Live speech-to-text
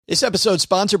This episode is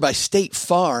sponsored by State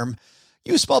Farm.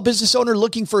 You a small business owner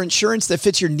looking for insurance that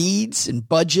fits your needs and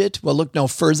budget? Well, look no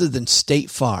further than State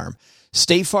Farm.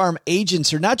 State Farm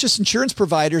agents are not just insurance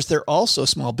providers, they're also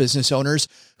small business owners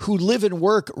who live and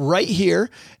work right here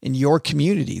in your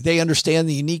community. They understand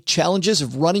the unique challenges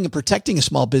of running and protecting a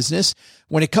small business.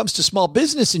 When it comes to small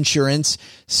business insurance,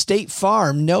 State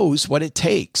Farm knows what it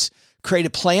takes. Create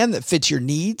a plan that fits your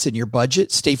needs and your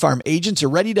budget. State Farm agents are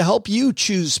ready to help you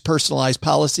choose personalized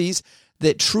policies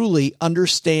that truly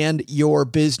understand your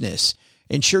business.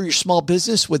 Insure your small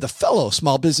business with a fellow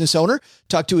small business owner.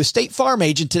 Talk to a State Farm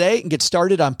agent today and get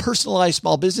started on personalized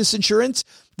small business insurance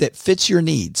that fits your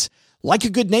needs. Like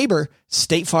a good neighbor,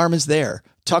 State Farm is there.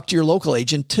 Talk to your local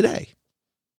agent today.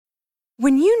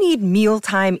 When you need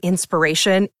mealtime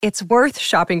inspiration, it's worth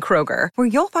shopping Kroger, where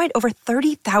you'll find over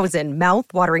 30,000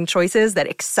 mouth-watering choices that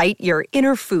excite your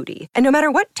inner foodie. And no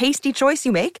matter what tasty choice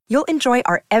you make, you'll enjoy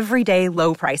our everyday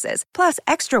low prices, plus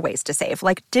extra ways to save,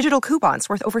 like digital coupons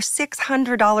worth over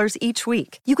 $600 each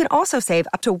week. You can also save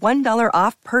up to $1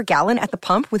 off per gallon at the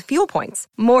pump with fuel points.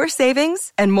 More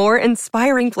savings and more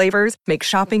inspiring flavors make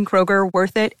shopping Kroger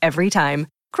worth it every time.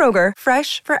 Kroger,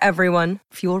 fresh for everyone.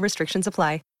 Fuel restrictions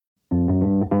apply.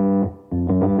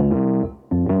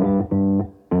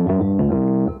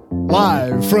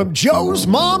 Live from Joe's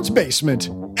mom's basement,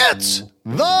 it's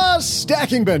the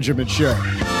Stacking Benjamin Show.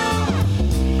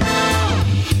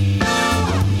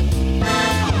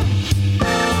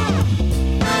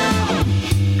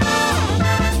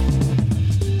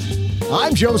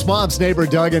 I'm Joe's mom's neighbor,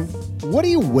 Doug, and what are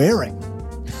you wearing?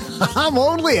 I'm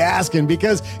only asking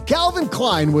because Calvin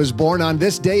Klein was born on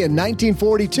this day in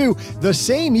 1942, the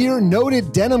same year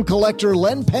noted denim collector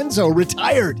Len Penzo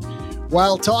retired.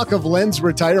 While talk of Len's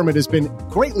retirement has been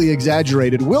greatly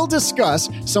exaggerated, we'll discuss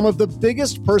some of the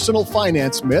biggest personal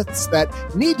finance myths that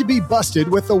need to be busted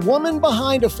with the woman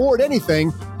behind Afford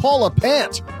Anything, Paula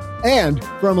Pant. And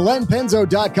from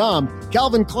lenpenzo.com,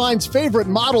 Calvin Klein's favorite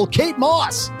model, Kate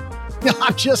Moss. No,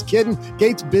 I'm just kidding.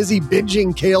 Kate's busy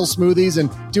binging kale smoothies and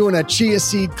doing a chia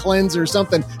seed cleanse or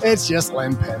something. It's just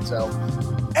Len Penzo.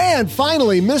 And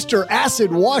finally, Mr.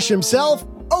 Acid Wash himself,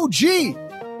 OG.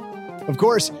 Of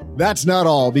course, that's not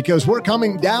all, because we're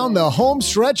coming down the home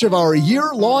stretch of our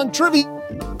year-long trivia.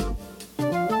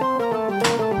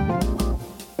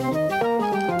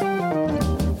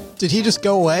 Did he just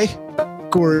go away?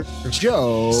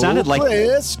 Joe sounded like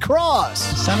Chris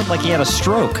Cross. Sounded like he had a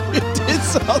stroke. It did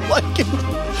sound like it.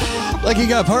 Like he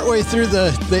got partway through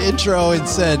the intro and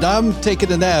said, I'm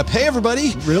taking a nap. Hey,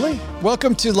 everybody. Really?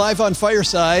 Welcome to Live on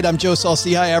Fireside. I'm Joe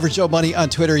Salcy. Hi, Average Joe Money on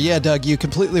Twitter. Yeah, Doug, you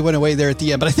completely went away there at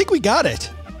the end, but I think we got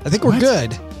it. I think we're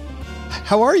good.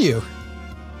 How are you?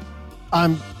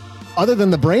 Other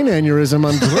than the brain aneurysm,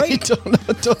 I'm great.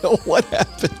 I don't know what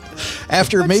happened.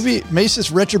 After maybe it's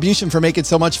just retribution for making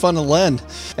so much fun of Len.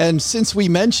 And since we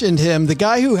mentioned him, the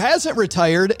guy who hasn't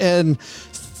retired and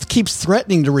keeps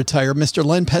threatening to retire, Mr.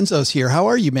 Len Penzo's here. How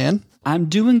are you, man? I'm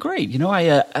doing great. You know,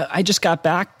 I just got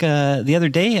back the other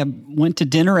day. I went to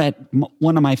dinner at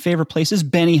one of my favorite places,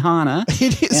 Benihana.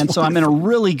 It is, and so I'm in a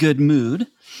really good mood.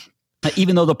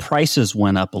 Even though the prices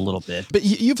went up a little bit. But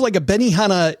you've like a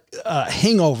Benihana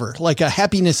hangover, like a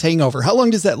happiness hangover. How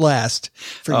long does that last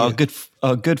for you?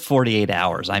 A good 48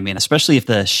 hours. I mean, especially if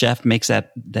the chef makes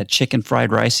that chicken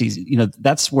fried rice,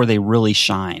 that's where they really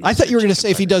shine. I thought you were going to say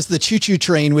if he does the choo-choo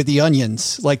train with the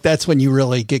onions, like that's when you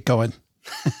really get going.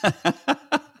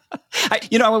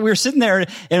 When we were sitting there,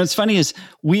 and what's funny is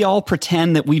we all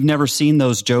pretend that we've never seen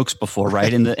those jokes before,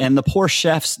 right? And the poor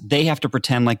chefs, they have to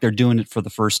pretend like they're doing it for the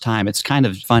first time. It's kind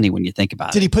of funny when you think about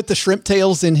it. Did he put the shrimp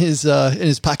tails in his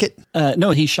pocket?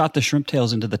 No, he shot the shrimp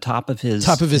tails into the top of his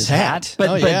hat.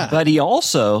 But he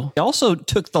also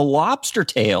took the lobster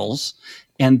tails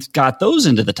and got those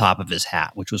into the top of his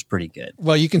hat, which was pretty good.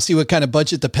 Well, you can see what kind of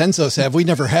budget the Penzos have. We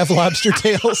never have lobster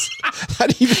tails. I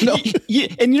didn't even know.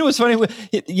 And you know what's funny?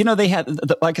 They had,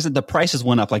 like I said, the prices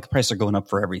went up. Like the prices are going up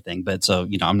for everything. But so,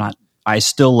 I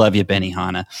still love you,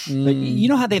 Benihana. But you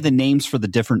know how they have the names for the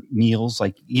different meals?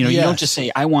 Like, you don't just say,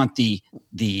 I want the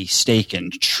steak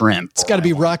and shrimp. It's got to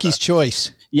be Rocky's Choice.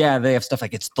 Yeah, they have stuff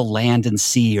like it's the Land and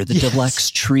Sea or the Deluxe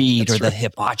Treat or the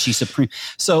Hibachi Supreme.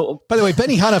 So, by the way,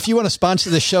 Benihana, if you want to sponsor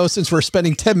the show, since we're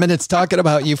spending 10 minutes talking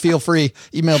about you, feel free.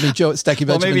 Email me, Joe at Stacky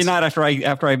Benjamins. Well, maybe not after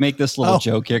I make this little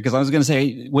joke here, because I was going to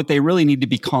say what they really need to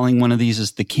be calling one of these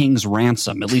is the King's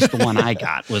Ransom. At least the one I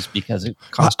got was because it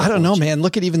cost. I don't know, man.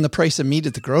 Look at even the price of meat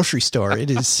at the grocery store. It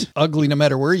is ugly no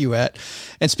matter where you at.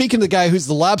 And speaking of the guy who's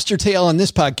the lobster tail on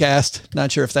this podcast,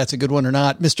 not sure if that's a good one or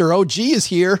not, Mr. OG is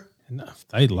here.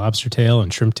 I eat lobster tail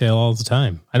and shrimp tail all the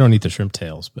time. I don't eat the shrimp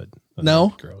tails, but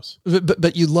No? Gross.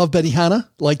 But you love Benihana,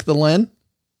 like the Len?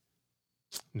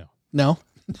 No. No?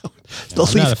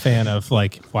 I'm not a fan of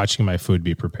like watching my food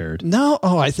be prepared. No.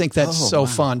 Oh, I think that's so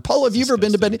fun. Paula, have you ever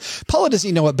been to Paula doesn't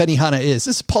even know what Benihana is.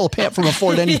 This is Paula Pant from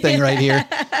Afford Anything right here.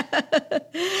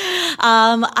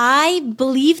 I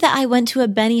believe that I went to a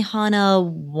Benihana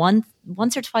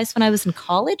once or twice when I was in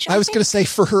college. I was going to say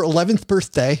for her 11th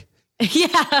birthday.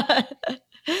 Yeah.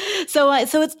 So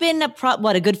it's been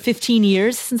a good 15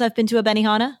 years since I've been to a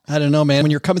Benihana. I don't know, man.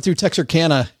 When you're coming through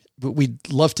Texarkana, we'd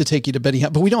love to take you to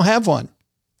Benihana, but we don't have one.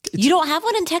 You don't have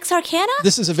one in Texarkana?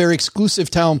 This is a very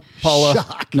exclusive town, Paula.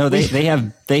 Shock. No, they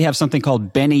have something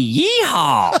called Benny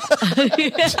Yeehaw.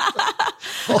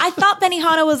 I thought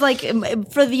Benihana was like,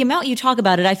 for the amount you talk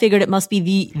about it, I figured it must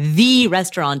be the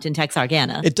restaurant in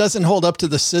Texarkana. It doesn't hold up to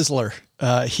the Sizzler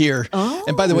here. Oh.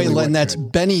 And by the way, Len, that's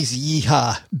Benny's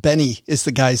Yeehaw. Benny is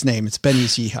the guy's name. It's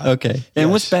Benny's Yeehaw. Okay.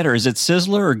 And what's better? Is it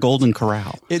Sizzler or Golden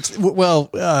Corral? It's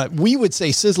we would say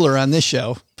Sizzler on this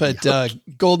show, but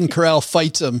Golden Corral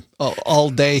fights them all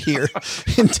day here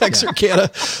in Texarkana.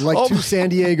 Like two San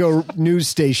Diego news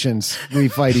stations, we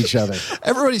fight each other.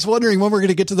 Everybody's wondering when we're going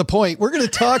to get to the point. We're going to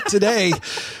talk today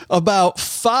about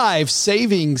 5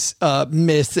 savings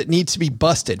myths that need to be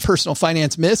busted. Personal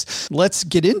finance myths. Let's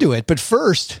get into it. But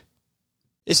first,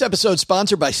 this episode is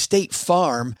sponsored by State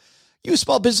Farm. You a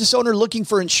small business owner looking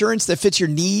for insurance that fits your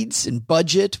needs and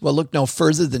budget? Well, look no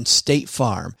further than State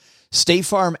Farm. State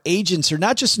Farm agents are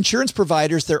not just insurance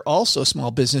providers, they're also small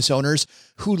business owners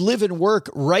who live and work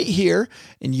right here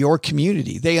in your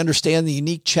community. They understand the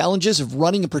unique challenges of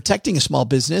running and protecting a small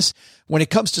business. When it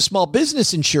comes to small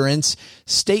business insurance,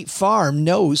 State Farm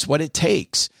knows what it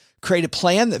takes. Create a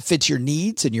plan that fits your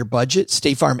needs and your budget.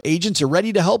 State Farm agents are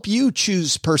ready to help you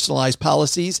choose personalized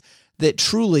policies that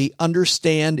truly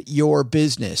understand your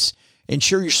business.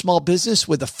 Insure your small business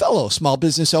with a fellow small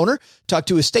business owner. Talk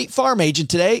to a State Farm agent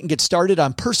today and get started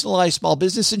on personalized small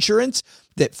business insurance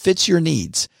that fits your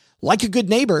needs. Like a good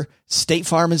neighbor, State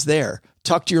Farm is there.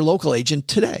 Talk to your local agent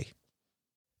today.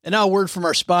 And now a word from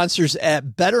our sponsors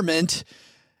at Betterment.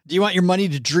 Do you want your money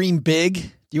to dream big?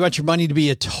 Do you want your money to be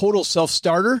a total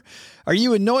self-starter? Are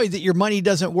you annoyed that your money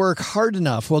doesn't work hard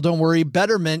enough? Well, don't worry.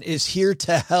 Betterment is here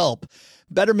to help.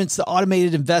 Betterment's the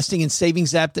automated investing and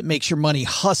savings app that makes your money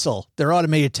hustle. Their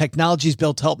automated technology is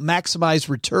built to help maximize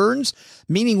returns,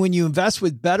 meaning when you invest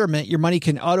with Betterment, your money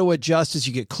can auto-adjust as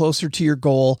you get closer to your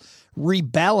goal,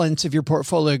 rebalance if your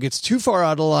portfolio gets too far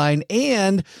out of line,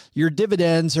 and your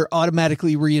dividends are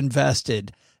automatically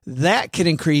reinvested. That can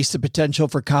increase the potential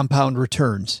for compound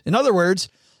returns. In other words,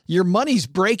 your money's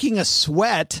breaking a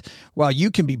sweat while you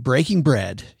can be breaking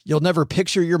bread. You'll never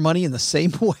picture your money in the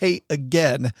same way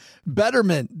again.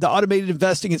 Betterment, the automated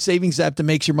investing and savings app that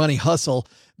makes your money hustle.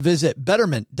 Visit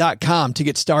betterment.com to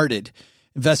get started.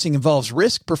 Investing involves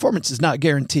risk. Performance is not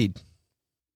guaranteed.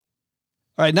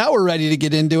 All right, now we're ready to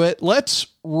get into it. Let's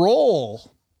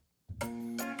roll.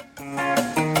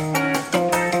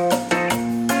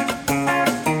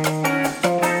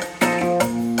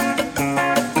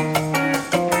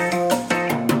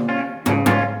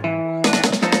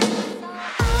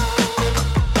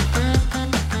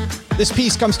 This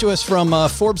piece comes to us from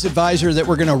Forbes Advisor that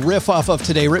we're going to riff off of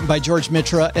today, written by George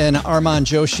Mitra and Arman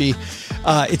Joshi.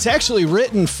 It's actually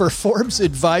written for Forbes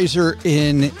Advisor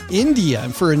in India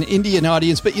and for an Indian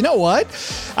audience. But you know what?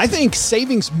 I think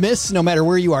savings myths, no matter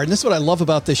where you are, and this is what I love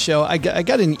about this show. I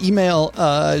got an email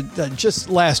just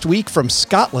last week from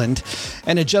Scotland,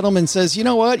 and a gentleman says, you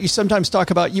know what? You sometimes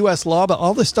talk about U.S. law, but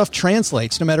all this stuff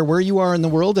translates no matter where you are in the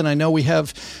world. And I know we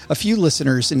have a few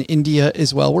listeners in India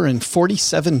as well. We're in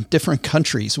 47 different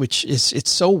countries, which is, it's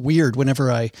so weird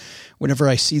whenever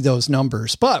I see those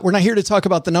numbers. But we're not here to talk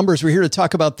about the numbers. We're here to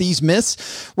talk about these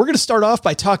myths. We're going to start off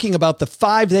by talking about the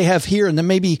 5 they have here, and then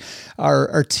maybe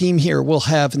our team here will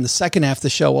have, in the second half of the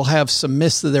show, will have some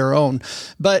myths of their own.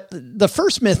 But the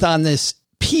first myth on this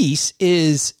piece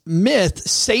is myth: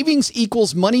 savings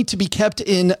equals money to be kept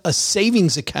in a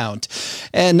savings account.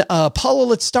 And Paula,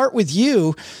 let's start with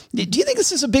you. Do you think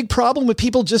this is a big problem with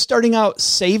people just starting out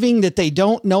saving, that they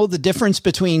don't know the difference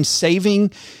between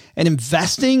saving and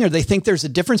investing, or they think there's a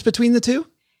difference between the two?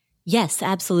 Yes,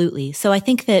 absolutely. So I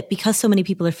think that because so many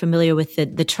people are familiar with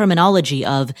the terminology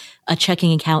of a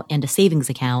checking account and a savings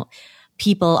account,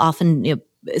 people often,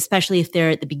 especially if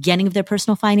they're at the beginning of their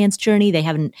personal finance journey, they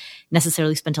haven't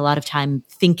necessarily spent a lot of time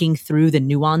thinking through the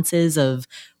nuances of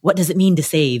what does it mean to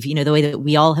save, the way that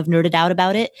we all have nerded out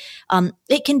about it.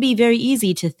 It can be very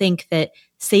easy to think that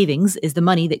savings is the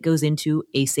money that goes into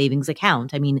a savings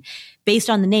account. I mean, based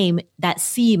on the name, that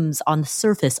seems on the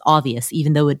surface obvious,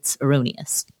 even though it's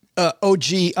erroneous. OG,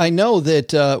 I know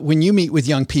that when you meet with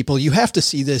young people, you have to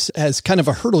see this as kind of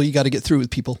a hurdle you got to get through with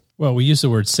people. Well, we use the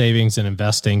word savings and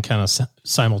investing kind of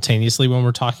simultaneously when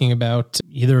we're talking about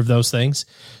either of those things.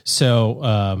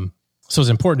 So it's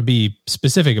important to be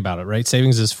specific about it, right?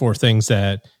 Savings is for things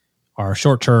that are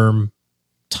short-term,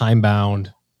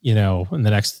 time-bound, in the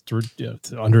next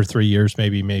under 3 years,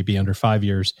 maybe under 5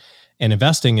 years. And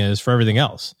investing is for everything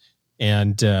else.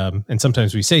 And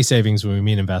sometimes we say savings when we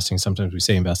mean investing. Sometimes we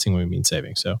say investing when we mean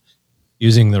saving. So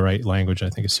using the right language,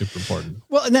 I think, is super important.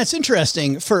 Well, and that's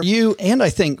interesting for you, and I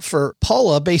think for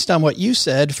Paula, based on what you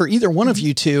said, for either one of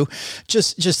you two,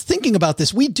 just thinking about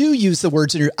this, we do use the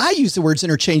words, I use the words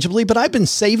interchangeably, but I've been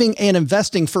saving and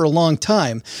investing for a long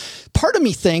time. Part of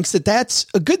me thinks that that's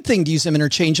a good thing to use them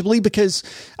interchangeably because,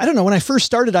 I don't know, when I first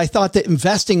started, I thought that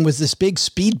investing was this big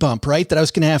speed bump, right? That I was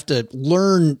going to have to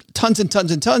learn tons and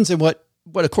tons and tons. And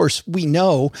what of course we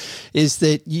know is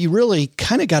that you really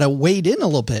kind of got to wade in a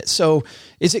little bit. So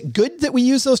is it good that we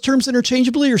use those terms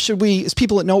interchangeably, or should we, as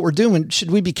people that know what we're doing,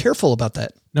 should we be careful about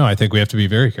that? No, I think we have to be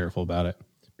very careful about it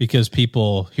because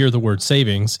people hear the word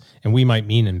savings and we might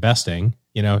mean investing.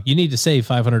 You need to save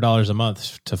 $500 a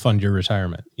month to fund your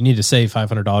retirement. You need to save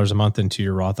 $500 a month into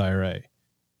your Roth IRA.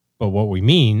 But what we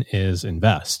mean is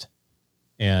invest,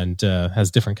 and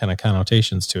has different kind of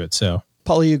connotations to it. So,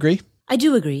 Paula, you agree? I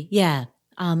do agree. Yeah.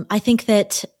 I think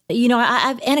that,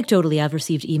 I've anecdotally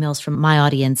received emails from my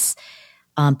audience,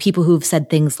 people who've said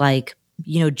things like,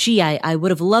 gee, I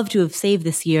would have loved to have saved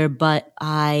this year, but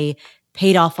I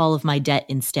paid off all of my debt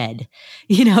instead,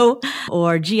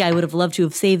 or gee, I would have loved to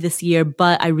have saved this year,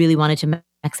 but I really wanted to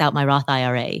max out my Roth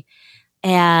IRA.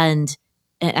 And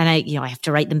I, I have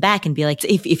to write them back and be like,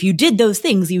 if you did those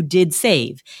things, you did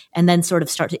save, and then sort of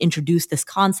start to introduce this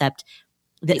concept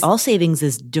that all savings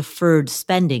is deferred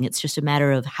spending. It's just a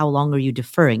matter of how long are you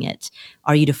deferring it?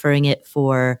 Are you deferring it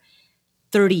for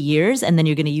 30 years and then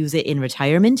you're going to use it in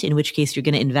retirement, in which case you're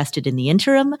going to invest it in the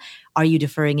interim? Are you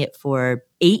deferring it for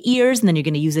 8 years and then you're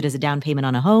going to use it as a down payment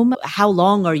on a home? How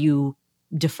long are you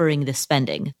deferring this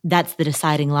spending? That's the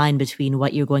deciding line between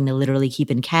what you're going to literally keep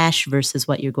in cash versus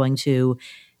what you're going to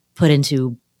put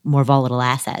into more volatile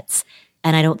assets.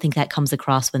 And I don't think that comes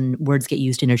across when words get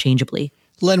used interchangeably.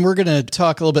 Len, we're going to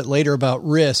talk a little bit later about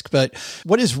risk, but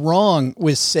what is wrong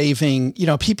with saving?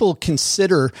 People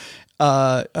consider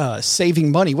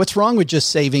saving money. What's wrong with just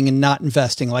saving and not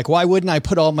investing? Like, why wouldn't I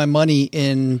put all my money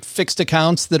in fixed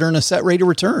accounts that earn a set rate of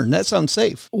return? That sounds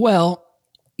safe. Well,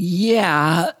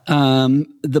 yeah.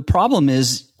 The problem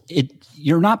is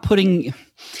you're not putting...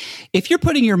 If you're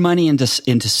putting your money into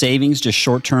savings, just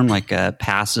short term, like a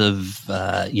passive,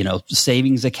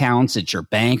 savings accounts at your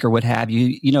bank or what have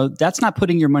you, that's not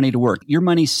putting your money to work. Your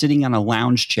money's sitting on a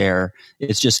lounge chair.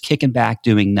 It's just kicking back,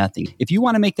 doing nothing. If you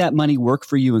want to make that money work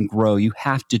for you and grow, you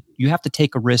have to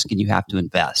take a risk and you have to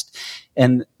invest.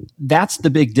 And that's the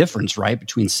big difference, right,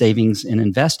 between savings and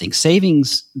investing.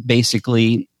 Savings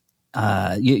basically,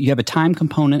 you have a time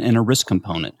component and a risk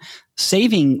component.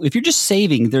 Saving, if you're just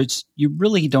saving, you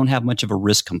really don't have much of a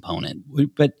risk component.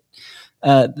 But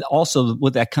also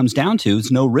what that comes down to is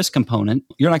no risk component.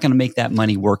 You're not going to make that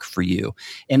money work for you.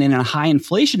 And in a high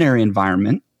inflationary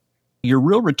environment, your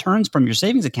real returns from your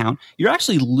savings account, you're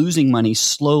actually losing money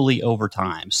slowly over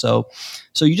time. So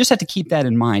you just have to keep that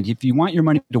in mind. If you want your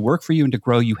money to work for you and to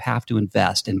grow, you have to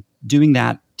invest. And doing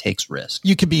that takes risk.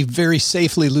 You could be very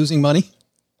safely losing money.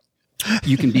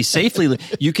 You can be safely,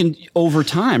 over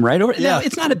time, right? Now,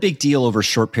 it's not a big deal over a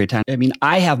short period of time. I mean,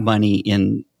 I have money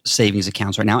in savings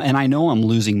accounts right now, and I know I'm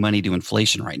losing money to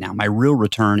inflation right now. My real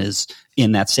return is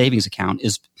in that savings account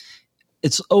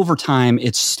it's over time.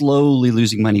 It's slowly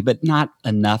losing money, but not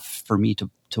enough for me to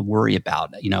worry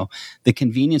about. The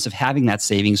convenience of having that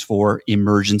savings for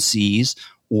emergencies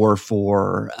or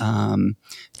for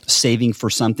saving for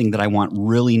something that I want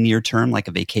really near term, like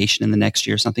a vacation in the next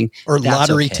year or something. Or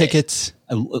lottery tickets.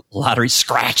 Lottery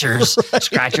scratchers, right.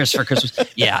 Scratchers for Christmas.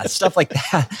 Yeah, stuff like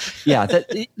that. Yeah,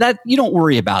 that you don't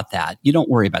worry about that. You don't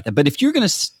worry about that. But if you're going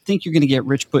to think you're going to get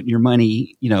rich putting your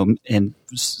money, and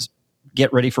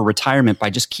get ready for retirement by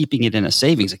just keeping it in a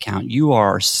savings account, you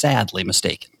are sadly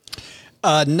mistaken.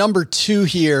 Number 2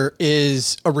 here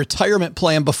is a retirement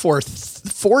plan before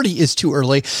 40 is too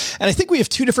early. And I think we have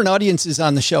 2 different audiences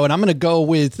on the show. And I'm going to go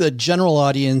with the general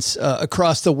audience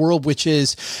across the world, which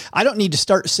is I don't need to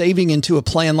start saving into a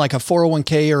plan like a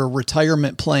 401k or a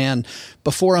retirement plan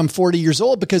before I'm 40 years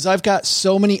old because I've got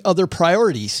so many other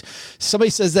priorities. Somebody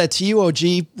says that to you,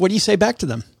 OG. What do you say back to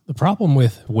them? The problem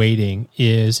with waiting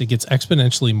is it gets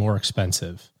exponentially more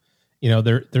expensive.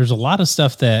 There's a lot of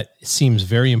stuff that seems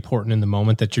very important in the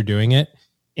moment that you're doing it.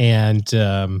 And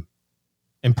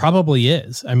and probably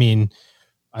is. I mean,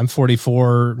 I'm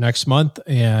 44 next month,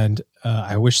 and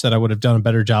I wish that I would have done a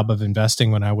better job of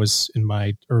investing when I was in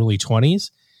my early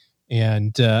 20s,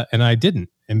 and I didn't.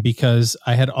 And because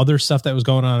I had other stuff that was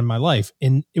going on in my life,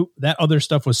 and that other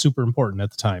stuff was super important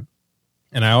at the time.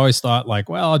 And I always thought like,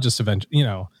 well, I'll just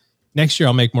next year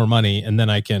I'll make more money, and then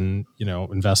I can,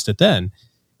 invest it then.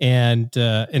 And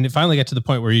it finally got to the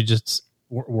point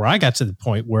where I got to the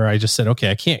point where I just said,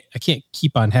 okay, I can't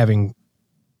keep on having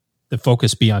the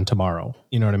focus be on tomorrow.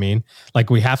 You know what I mean? Like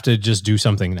we have to just do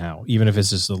something now, even if it's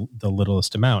just the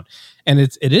littlest amount. And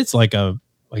it is like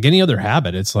any other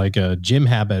habit. It's like a gym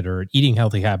habit or an eating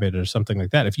healthy habit or something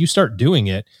like that. If you start doing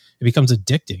it, it becomes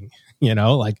addicting,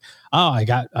 like, oh, I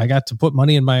got to put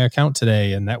money in my account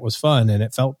today, and that was fun. And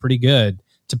it felt pretty good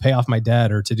to pay off my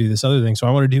debt or to do this other thing. So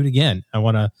I want to do it again. I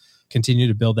want to continue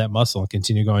to build that muscle and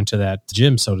continue going to that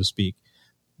gym, so to speak.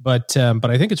 But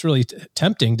I think it's really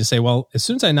tempting to say, well, as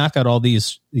soon as I knock out all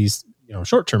these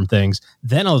short-term things,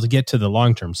 then I'll get to the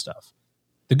long-term stuff.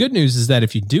 The good news is that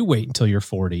if you do wait until you're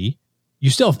 40, you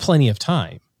still have plenty of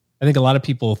time. I think a lot of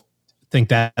people think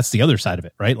that's the other side of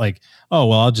it, right? Like, oh,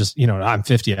 well, I'll just, I'm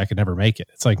 50, I could never make it.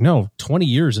 It's like, no, 20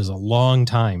 years is a long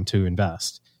time to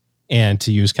invest and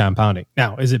to use compounding.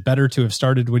 Now, is it better to have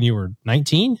started when you were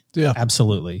 19? Yeah,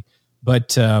 absolutely.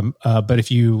 But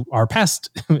if you are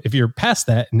if you're past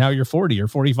that, and now you're 40 or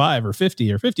 45 or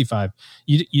 50 or 55,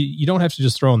 you don't have to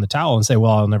just throw in the towel and say,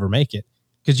 well, I'll never make it,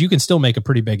 because you can still make a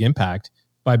pretty big impact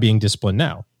by being disciplined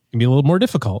now. It can be a little more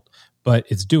difficult, but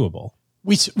it's doable.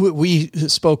 We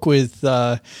spoke with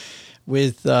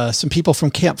some people from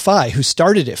Camp FI who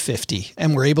started at 50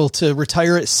 and were able to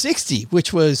retire at 60,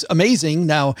 which was amazing.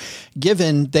 Now,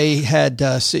 given they had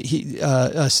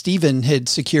Stephen had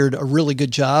secured a really good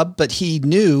job, but he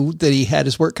knew that he had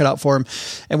his work cut out for him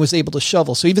and was able to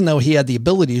shovel. So even though he had the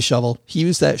ability to shovel, he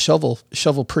used that shovel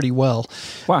pretty well.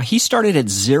 Wow, he started at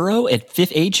zero at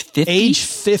age 50? Age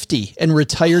 50 and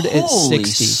retired at 60. Holy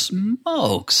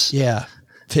smokes. Yeah.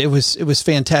 It was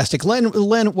fantastic. Len,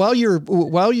 while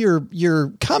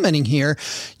you're commenting here,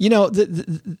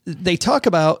 they talk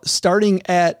about starting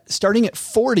at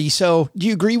 40. So do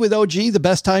you agree with OG? The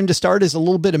best time to start is a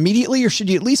little bit immediately, or should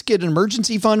you at least get an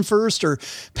emergency fund first or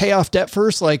pay off debt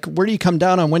first? Like, where do you come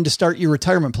down on when to start your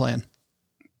retirement plan?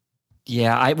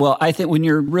 Yeah, I think when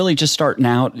you're really just starting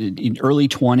out in early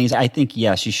 20s, I think,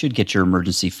 yes, you should get your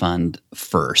emergency fund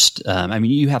first.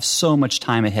 You have so much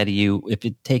time ahead of you. If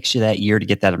it takes you that year to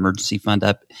get that emergency fund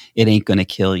up, it ain't going to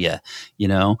kill you,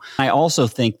 I also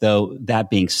think, though, that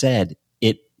being said,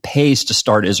 it pays to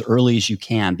start as early as you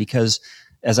can, because,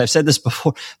 as I've said this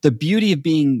before, the beauty of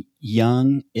being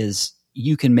young is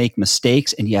you can make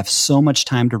mistakes and you have so much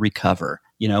time to recover.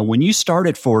 When you start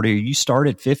at 40 or you start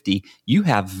at 50, you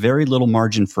have very little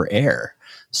margin for error.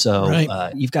 So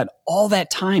right. You've got all that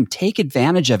time. Take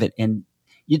advantage of it. And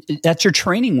that's your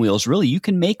training wheels, really. You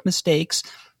can make mistakes.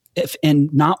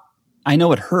 I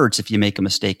know it hurts if you make a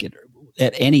mistake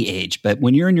at any age, but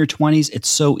when you're in your 20s, it's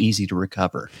so easy to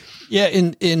recover. Yeah.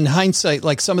 In hindsight,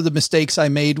 like some of the mistakes I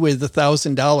made with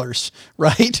 $1,000,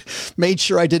 right? Made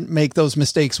sure I didn't make those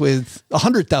mistakes with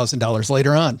 $100,000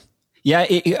 later on. Yeah,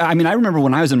 I remember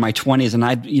when I was in my 20s and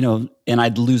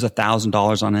I'd lose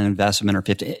 $1,000 on an investment or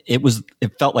 50.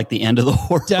 It felt like the end of the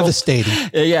world.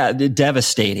 Devastating. Yeah,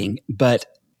 devastating. But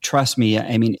trust me,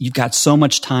 you've got so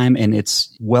much time and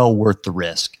it's well worth the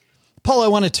risk. Paul, I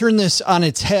want to turn this on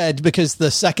its head because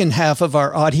the second half of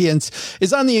our audience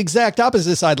is on the exact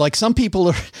opposite side. Like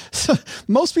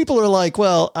most people are like,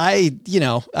 well, I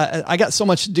got so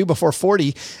much to do before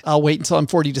 40. I'll wait until I'm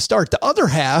 40 to start. The other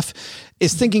half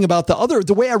is thinking about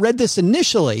the way I read this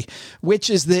initially, which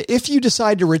is that if you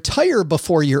decide to retire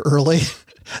before you're early,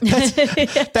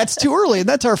 that's too early. And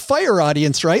that's our FIRE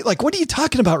audience, right? Like, what are you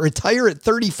talking about? Retire at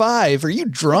 35? Are you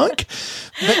drunk?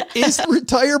 But is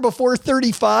retire before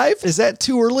 35? Is that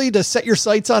too early to set your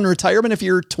sights on retirement if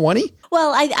you're 20?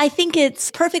 Well, I think it's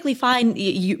perfectly fine.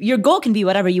 Your goal can be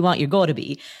whatever you want your goal to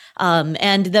be.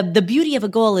 And the beauty of a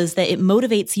goal is that it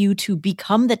motivates you to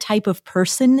become the type of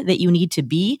person that you need to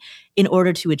be in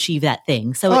order to achieve that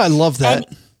thing. So I love that.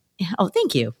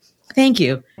 Thank you. Thank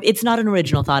you. It's not an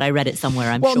original thought. I read it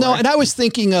somewhere, I'm sure. Well, no, and I was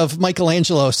thinking of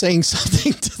Michelangelo saying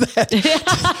something to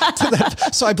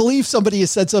that. So I believe somebody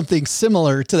has said something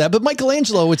similar to that. But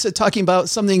Michelangelo was talking about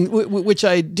something which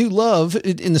I do love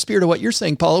in the spirit of what you're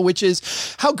saying, Paula, which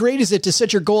is how great is it to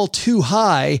set your goal too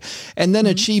high and then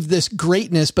achieve this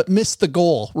greatness but miss the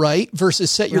goal, right? Versus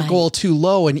set your goal too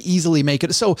low and easily make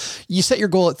it. So you set your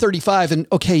goal at 35 and,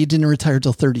 okay, you didn't retire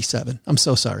till 37. I'm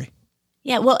so sorry.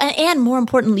 Yeah, well, and more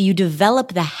importantly, you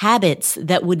develop the habits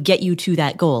that would get you to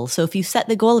that goal. So if you set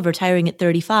the goal of retiring at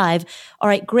 35, all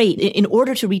right, great. In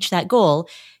order to reach that goal,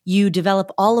 you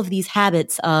develop all of these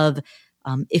habits of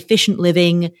efficient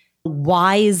living,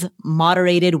 wise,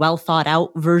 moderated, well thought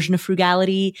out version of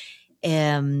frugality,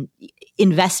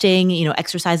 investing,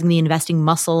 exercising the investing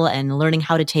muscle and learning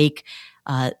how to take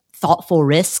thoughtful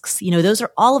risks. Those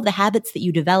are all of the habits that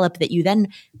you develop that you then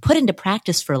put into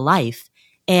practice for life.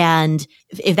 And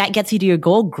if that gets you to your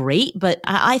goal, great. But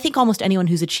I think almost anyone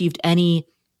who's achieved any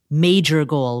major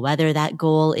goal, whether that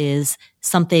goal is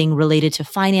something related to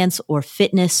finance or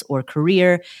fitness or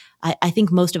career, I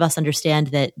think most of us understand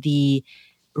that the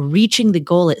reaching the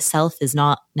goal itself is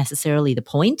not necessarily the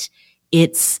point.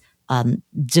 It's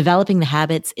developing the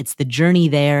habits. It's the journey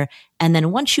there. And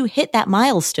then once you hit that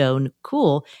milestone,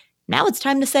 cool. Now it's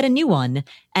time to set a new one.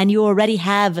 And you already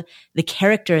have the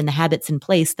character and the habits in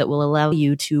place that will allow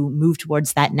you to move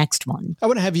towards that next one. I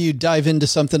want to have you dive into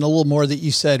something a little more that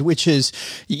you said, which is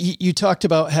you talked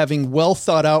about having well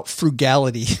thought out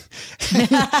frugality.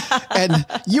 And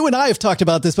you and I have talked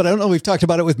about this, but I don't know if we've talked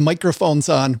about it with microphones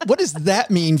on. What does that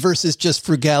mean versus just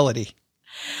frugality?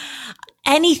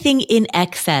 Anything in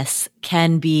excess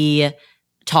can be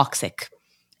toxic.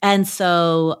 And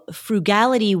so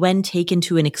frugality, when taken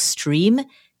to an extreme,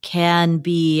 can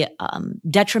be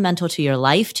detrimental to your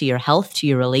life, to your health, to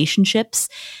your relationships.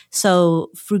 So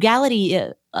frugality,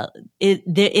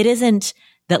 it isn't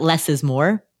that less is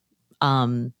more,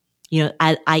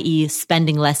 i.e.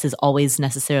 spending less is always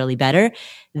necessarily better.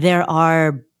 There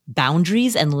are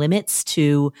boundaries and limits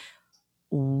to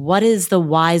what is the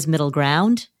wise middle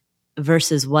ground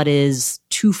versus what is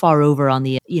too far over on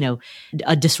the,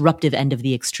 a disruptive end of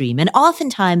the extreme. And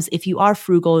oftentimes, if you are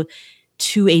frugal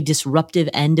to a disruptive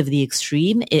end of the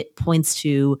extreme, it points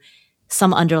to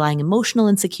some underlying emotional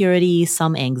insecurity,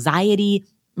 some anxiety,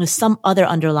 some other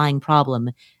underlying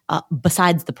problem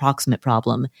besides the proximate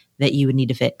problem that you would need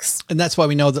to fix. And that's why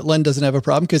we know that Len doesn't have a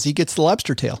problem, because he gets the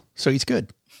lobster tail. So he's good.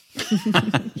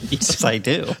 Yes, I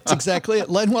do. That's exactly it.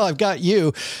 Len, well, I've got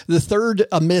you. The third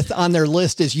myth on their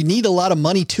list is you need a lot of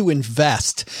money to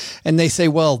invest. And they say,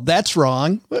 well, that's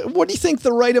wrong. What do you think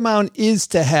the right amount is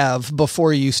to have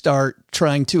before you start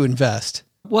trying to invest?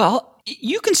 Well,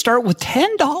 you can start with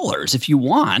 $10 if you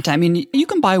want. I mean, you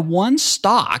can buy one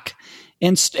stock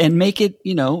and make it,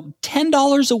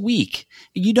 $10 a week.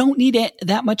 You don't need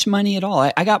that much money at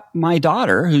all. I got my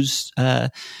daughter who's,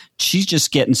 she's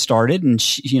just getting started, and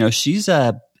she's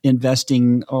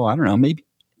investing. Oh, I don't know,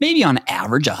 maybe on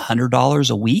average $100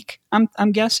 a week.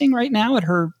 I'm guessing right now at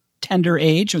her tender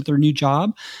age with her new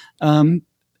job.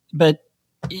 But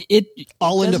it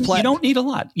all into platinum. You don't need a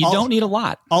lot. Don't need a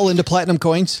lot. All into platinum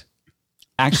coins.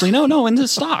 Actually, no, into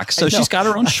stocks. So she's got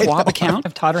her own Schwab account.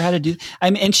 I've taught her how to do.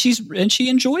 And she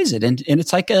enjoys it, and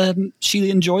it's like she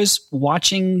enjoys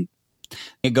watching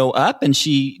it go up, and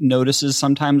she notices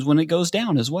sometimes when it goes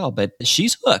down as well. But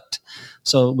she's hooked,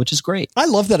 which is great. I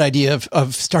love that idea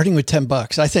of starting with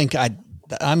 $10. I think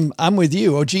I'm with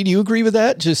you. OG, do you agree with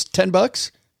that? Just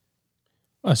 $10?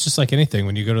 Well, it's just like anything.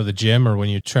 When you go to the gym or when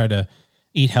you try to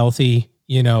eat healthy,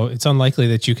 it's unlikely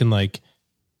that you can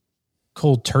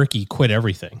cold turkey quit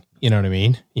everything. You know what I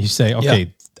mean? You say,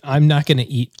 okay, I'm not going to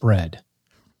eat bread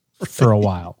for a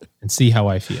while and see how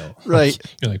I feel. Right.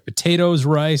 You're like potatoes,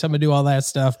 rice. I'm going to do all that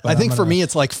stuff. But I think for me,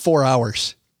 it's like 4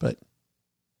 hours, but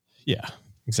yeah,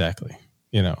 exactly.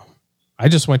 I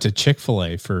just went to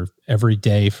Chick-fil-A for every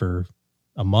day for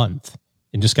a month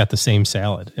and just got the same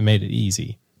salad and made it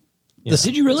easy.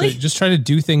 Did you really? So just try to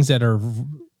do things that are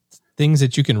things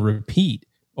that you can repeat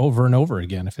over and over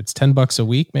again. If it's $10 a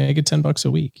week, make it $10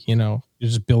 a week. You're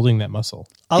just building that muscle.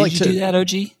 Did you do that, OG?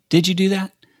 Did you do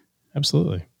that?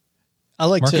 Absolutely. I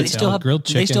like Market to. They still have grilled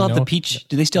chicken. They still have the peach.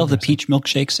 Do they still have the peach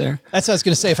milkshakes there? That's what I was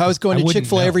going to say. If I was going to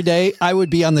Chick-fil-A every day, I would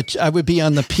be on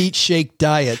the peach shake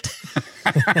diet.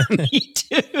 Me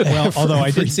too. Well, although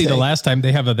I did see the last time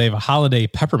they have a holiday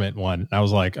peppermint one. I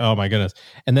was like, oh my goodness.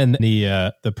 And then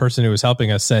the person who was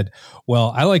helping us said,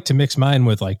 well, I like to mix mine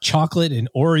with chocolate and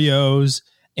Oreos,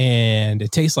 and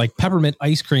it tastes like peppermint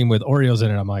ice cream with Oreos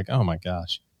in it. I'm like, oh my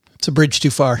gosh. It's a bridge too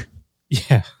far.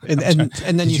 Yeah. And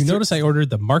then did you notice I ordered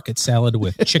the market salad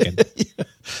with chicken? Yeah.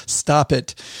 Stop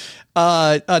it.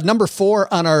 Number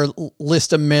 4 on our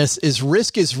list of myths is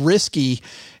risk is risky.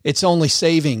 It's only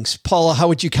savings. Paula, how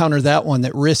would you counter that one,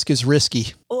 that risk is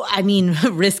risky? Oh, I mean,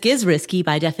 risk is risky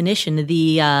by definition.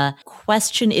 The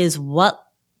question is, what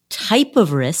type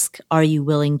of risk are you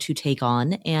willing to take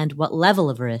on, and what level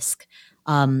of risk?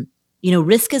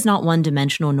 Risk is not one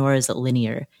dimensional, nor is it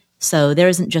linear. So there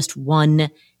isn't just one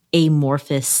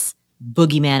amorphous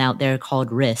boogeyman out there called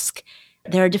risk.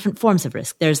 There are different forms of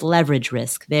risk. There's leverage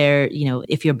risk.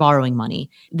 If you're borrowing money,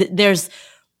 there's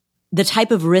the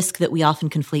type of risk that we often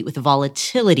conflate with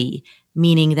volatility,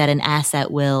 meaning that an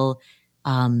asset will,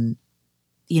 go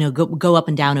up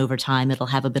and down over time. It'll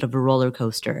have a bit of a roller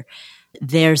coaster.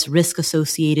 There's risk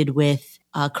associated with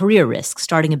career risk,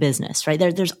 starting a business, right?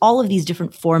 There's all of these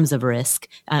different forms of risk.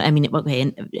 And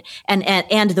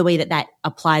the way that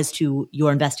applies to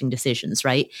your investing decisions,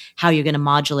 right? How you're going to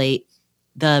modulate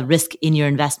the risk in your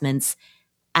investments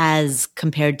as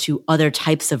compared to other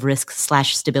types of risk /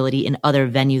 stability in other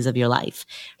venues of your life,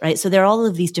 right? So there are all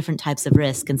of these different types of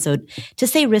risk. And so to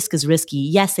say risk is risky,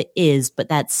 yes, it is, but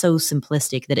that's so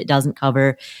simplistic that it doesn't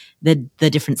cover the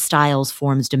different styles,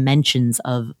 forms, dimensions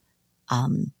of,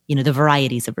 the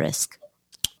varieties of risk.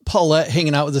 Paulette,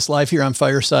 hanging out with us live here on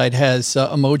Fireside, has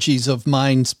emojis of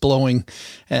minds blowing.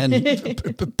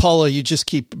 And Paula, you just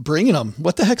keep bringing them.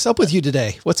 What the heck's up with you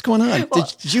today? What's going on? Well,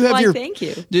 did you have thank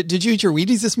you. Did you eat your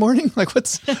Wheaties this morning? Like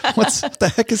what's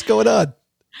the heck is going on?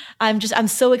 I'm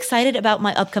so excited about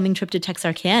my upcoming trip to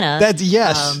Texarkana.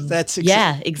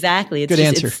 Yeah, exactly. Good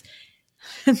answer.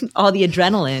 All the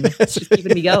adrenaline. It's just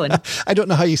keeping me going. I don't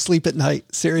know how you sleep at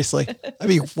night. Seriously. I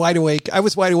mean, wide awake. I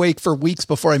was wide awake for weeks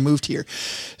before I moved here.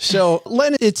 So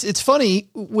Len, it's funny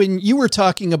when you were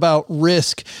talking about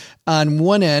risk on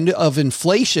one end of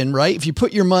inflation, right? If you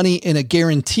put your money in a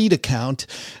guaranteed account,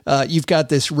 you've got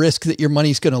this risk that your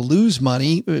money's going to lose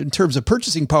money in terms of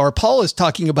purchasing power. Paul is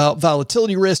talking about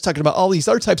volatility risk, talking about all these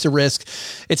other types of risk.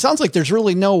 It sounds like there's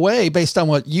really no way, based on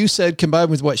what you said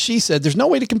combined with what she said, there's no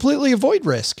way to completely avoid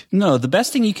risk. No, the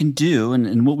best thing you can do,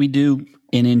 and what we do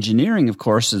in engineering, of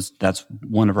course, is that's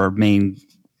one of our main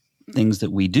things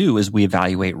that we do is we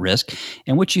evaluate risk.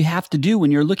 And what you have to do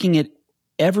when you're looking at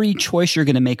every choice you're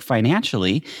going to make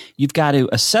financially, you've got to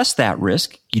assess that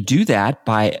risk. You do that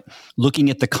by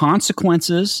looking at the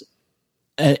consequences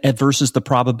versus the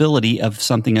probability of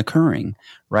something occurring,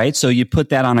 right? So you put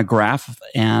that on a graph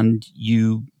and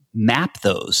you map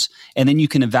those, and then you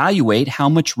can evaluate how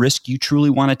much risk you truly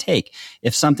want to take.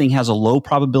 If something has a low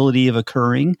probability of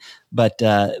occurring, but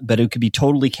it could be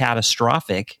totally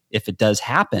catastrophic if it does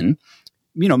happen,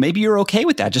 maybe you're okay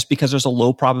with that just because there's a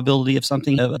low probability of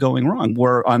something going wrong.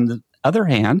 Where on the other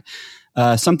hand,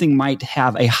 something might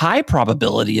have a high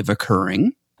probability of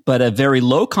occurring, but a very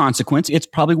low consequence. It's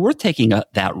probably worth taking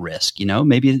that risk,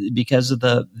 maybe because of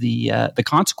the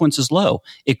consequence is low.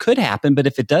 It could happen, but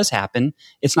if it does happen,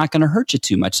 it's not going to hurt you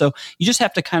too much. So you just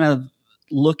have to kind of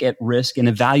look at risk and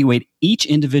evaluate each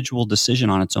individual decision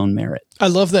on its own merit. I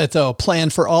love that, though. Plan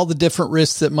for all the different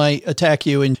risks that might attack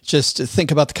you and just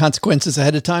think about the consequences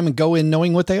ahead of time and go in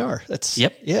knowing what they are.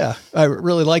 Yeah, I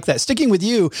really like that. Sticking with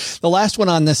you, the last one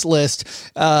on this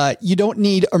list, you don't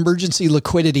need emergency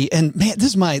liquidity. And man, this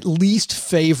is my least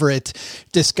favorite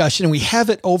discussion. We have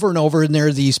it over and over, and there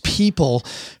are these people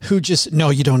who just,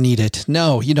 no, you don't need it.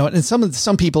 No, you don't. And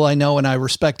some people I know and I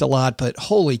respect a lot, but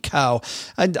holy cow.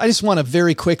 I just want to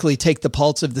very quickly take the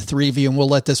pulse of the three of you, and we'll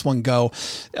let this one go.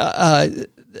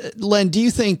 Len, do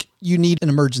you think you need an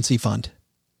emergency fund?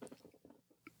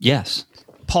 Yes.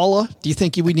 Paula, do you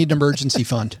think we need an emergency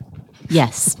fund?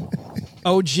 Yes.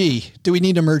 OG, do we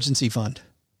need an emergency fund?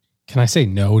 Can I say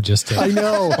no just to I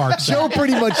know. Joe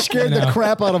pretty much scared the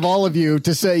crap out of all of you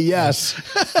to say yes.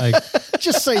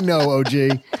 Just say no,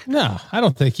 OG. No, I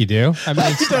don't think you do. I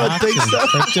mean, stocks and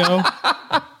crypto.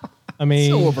 I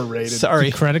mean, so overrated. Sorry.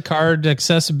 Credit card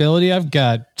accessibility. I've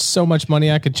got so much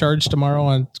money I could charge tomorrow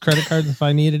on credit cards if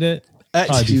I needed it.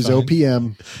 Use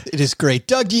OPM. It is great.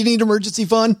 Doug, do you need an emergency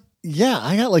fund? Yeah,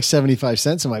 I got like 75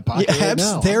 cents in my pocket right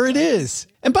now. There it is.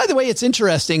 And by the way, it's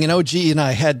interesting. And OG and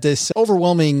I had this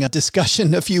overwhelming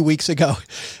discussion a few weeks ago.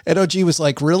 And OG was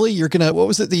like, really? You're going to, what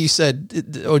was it that you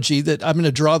said, OG, that I'm going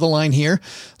to draw the line here?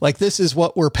 Like, this is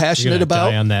what we're passionate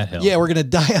about. Die on that hill. Yeah, we're going to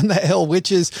die on that hill,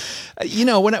 which is,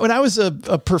 when I was a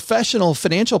professional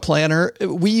financial planner,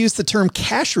 we used the term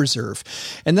cash reserve.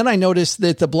 And then I noticed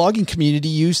that the blogging community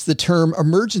used the term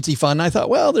emergency fund. I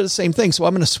thought, well, they're the same thing, so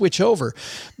I'm going to switch over.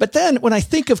 But then when I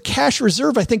think of cash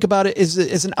reserve, I think about it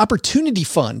as an opportunity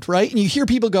fund, right? And you hear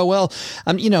people go, well,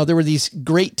 there were these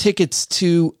great tickets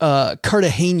to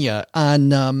Cartagena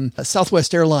on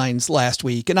Southwest Airlines last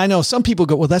week. And I know some people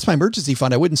go, well, that's my emergency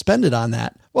fund. I wouldn't spend it on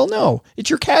that. Well, no, it's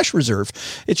your cash reserve.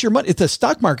 It's your money. If the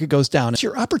stock market goes down, it's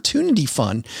your opportunity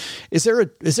fund. Is there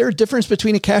a difference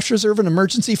between a cash reserve and an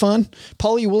emergency fund?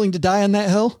 Paul, are you willing to die on that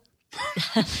hill?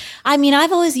 I mean,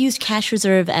 I've always used cash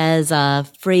reserve as a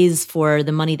phrase for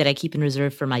the money that I keep in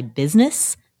reserve for my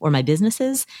business or my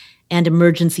businesses, and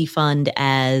emergency fund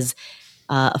as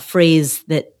a phrase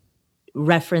that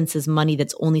references money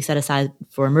that's only set aside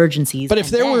for emergencies. But if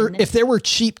there were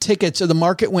cheap tickets or the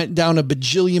market went down a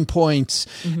bajillion points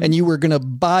and you were going to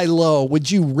buy low,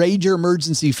 would you raid your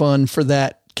emergency fund for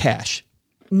that cash?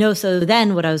 No. So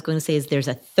then what I was going to say is there's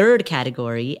a third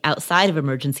category outside of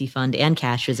emergency fund and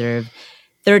cash reserve,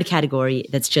 third category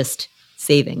that's just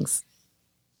savings.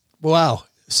 Wow.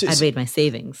 I'd raid my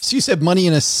savings. So you said money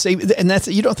in a save, and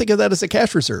you don't think of that as a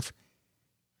cash reserve?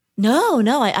 No.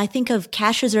 I think of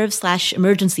cash reserve /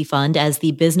 emergency fund as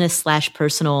the business /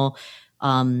 personal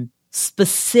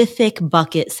specific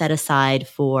bucket set aside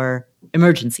for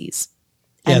emergencies.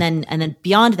 And then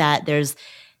beyond that, there's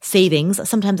savings.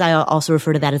 Sometimes I also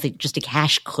refer to that as just a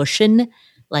cash cushion,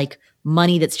 like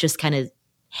money that's just kind of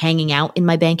hanging out in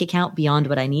my bank account beyond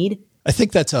what I need. I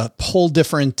think that's a whole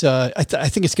different, I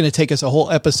think it's going to take us a whole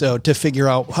episode to figure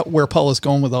out where Paula's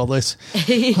going with all this.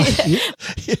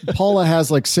 Paula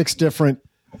has like 6 different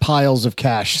piles of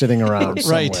cash sitting around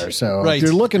somewhere. Right. So if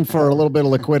you're looking for a little bit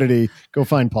of liquidity, go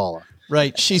find Paula.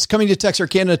 Right. She's coming to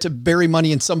Texarkana to bury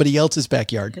money in somebody else's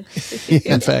backyard.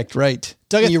 In fact, right.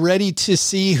 Doug, are you ready to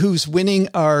see who's winning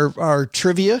our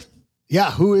trivia?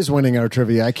 Yeah, who is winning our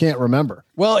trivia? I can't remember.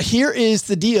 Well, here is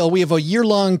the deal. We have a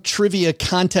year-long trivia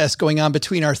contest going on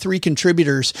between our 3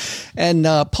 contributors. And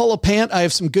Paula Pant, I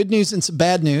have some good news and some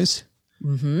bad news.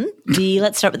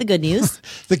 Let's start with the good news.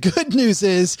 The good news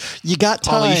is you got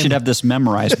time. Paula, you should have this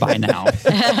memorized by now.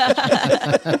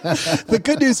 The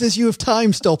good news is you have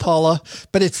time still, Paula.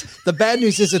 But the bad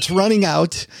news is it's running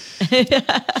out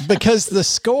because the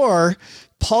score...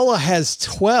 Paula has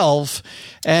 12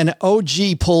 and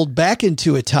OG pulled back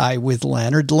into a tie with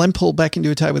Len, or Len pulled back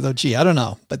into a tie with OG. I don't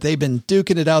know, but they've been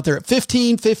duking it out there at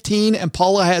 15, and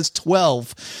Paula has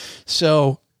 12.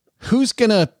 So who's going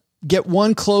to get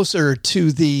one closer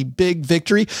to the big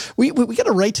victory? We got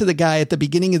to write to the guy at the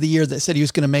beginning of the year that said he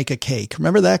was going to make a cake.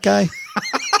 Remember that guy?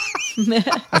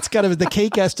 The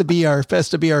cake has to be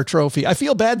our trophy. I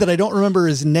feel bad that I don't remember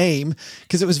his name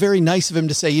because it was very nice of him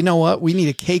to say, you know what, we need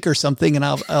a cake or something, and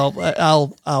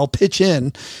I'll pitch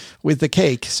in with the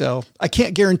cake. So I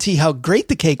can't guarantee how great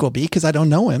the cake will be because I don't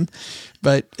know him,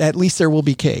 but at least there will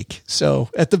be cake. So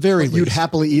at the very least, you'd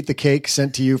happily eat the cake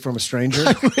sent to you from a stranger.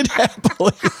 I would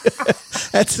happily.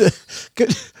 That's a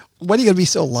good. Why are you going to be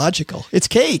so logical? It's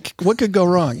cake. What could go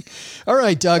wrong? All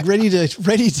right, Doug, ready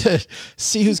to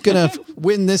see who's going to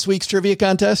win this week's trivia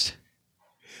contest?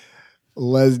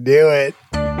 Let's do it.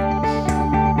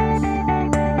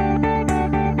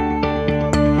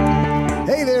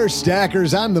 Hey there,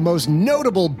 stackers. I'm the most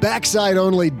notable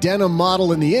backside-only denim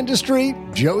model in the industry,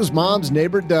 Joe's mom's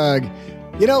neighbor, Doug.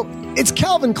 You know, it's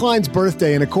Calvin Klein's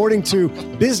birthday, and according to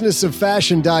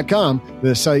businessoffashion.com,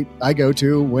 the site I go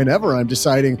to whenever I'm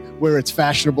deciding where it's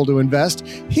fashionable to invest,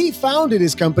 he founded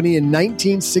his company in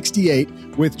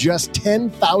 1968 with just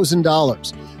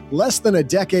 $10,000. Less than a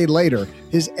decade later,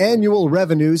 his annual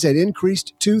revenues had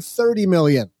increased to $30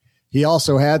 million. He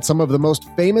also had some of the most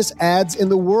famous ads in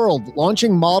the world,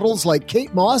 launching models like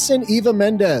Kate Moss and Eva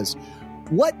Mendes.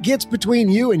 What gets between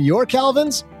you and your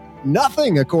Calvins?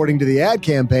 Nothing, according to the ad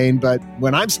campaign, but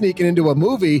when I'm sneaking into a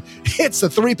movie, it's a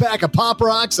 3-pack of Pop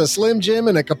Rocks, a Slim Jim,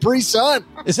 and a Capri Sun.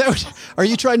 Is that are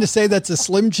you trying to say that's a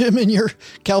Slim Jim in your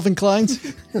Calvin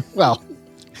Klein's? Well,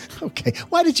 okay.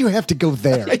 Why did you have to go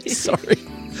there? Sorry.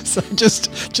 So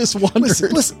just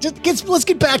wondered. Let's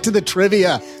get back to the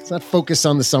trivia. Let's not focus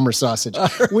on the summer sausage.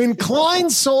 When Klein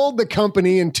sold the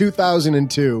company in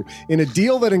 2002 in a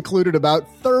deal that included about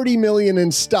 $30 million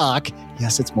in stock,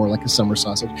 yes, it's more like a summer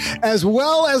sausage, as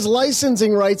well as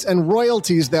licensing rights and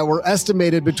royalties that were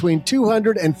estimated between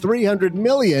 $200 and $300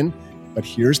 million. But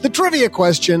here's the trivia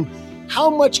question.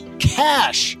 How much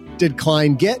cash did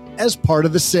Klein get as part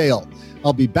of the sale?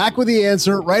 I'll be back with the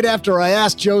answer right after I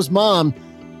ask Joe's mom,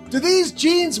 do these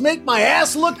jeans make my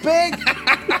ass look big?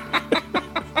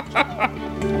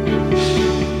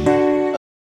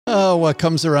 Oh, what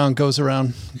comes around goes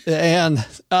around. And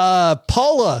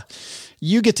Paula,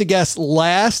 you get to guess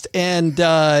last. And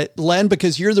Len,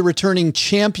 because you're the returning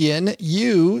champion,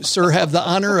 you, sir, have the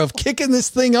honor of kicking this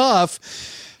thing off.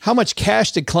 How much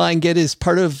cash did Klein get as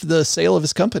part of the sale of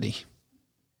his company?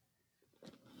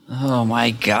 Oh,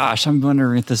 my gosh. I'm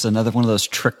wondering if this is another one of those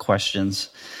trick questions.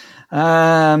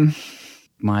 My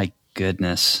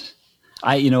goodness.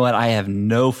 You know what? I have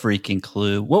no freaking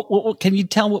clue. What can you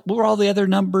tell? What were all the other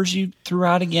numbers you threw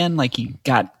out again? Like he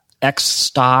got X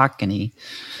stock and he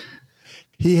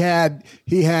had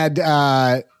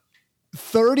 $30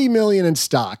 million in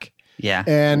stock. Yeah.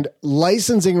 And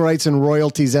licensing rights and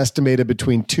royalties estimated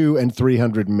between $200 and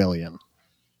 $300 million.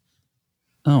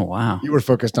 Oh, wow. You were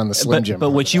focused on the Slim Jim.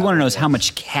 But what you want to know is how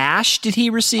much cash did he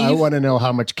receive? I want to know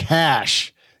how much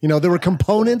cash. You know, there were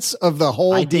components of the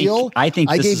whole deal. I think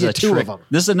this gave is you a two trick. of them.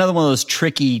 This is another one of those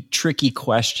tricky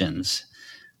questions.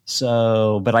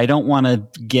 So, but I don't want to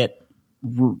get.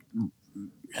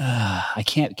 I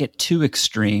can't get too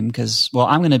extreme because, well,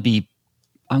 I'm going to be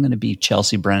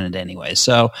Chelsea Brennan anyway.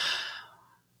 So,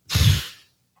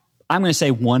 I'm going to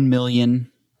say $1 million.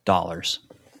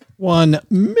 $1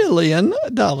 million.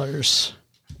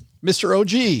 Mr. OG.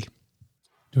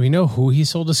 Do we know who he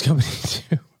sold his company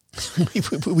to?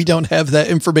 We don't have that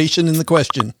information in the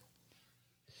question.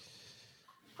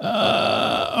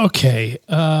 Okay.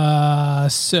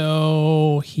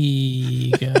 So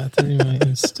he got 30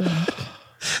 million stock.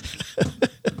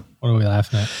 What are we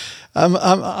laughing at?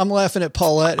 I'm laughing at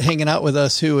Paulette hanging out with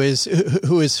us, who is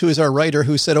our writer,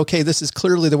 who said, "Okay, this is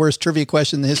clearly the worst trivia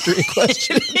question in the history of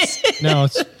questions." No,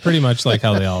 it's pretty much like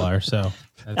how they all are. So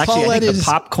actually, Paulette I think the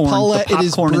popcorn in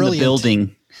the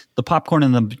building, the popcorn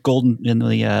in the golden in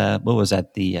the what was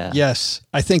that? Yes,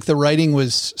 I think the writing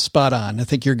was spot on. I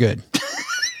think you're good.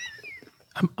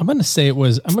 I'm going to say it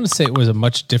was a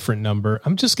much different number.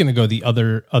 I'm just going to go the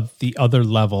other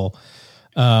level.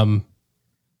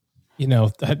 You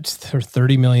know, that's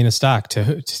 30 million in stock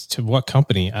to what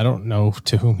company? I don't know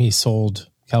to whom he sold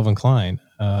Calvin Klein.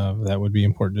 That would be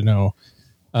important to know.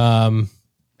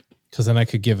 Because then I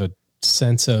could give a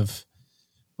sense of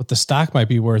what the stock might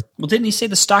be worth. Well, didn't he say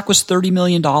the stock was $30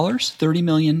 million? $30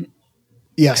 million.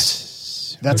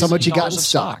 Yes. That's how much he got in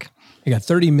stock. He got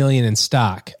 30 million in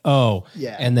stock. Oh,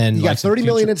 yeah. And then he got 30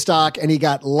 million in stock, and he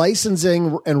got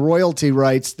licensing and royalty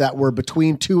rights that were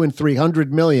between 200 and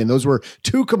 300 million. Those were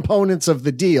two components of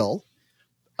the deal.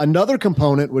 Another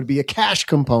component would be a cash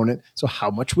component. So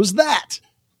how much was that?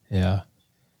 Yeah.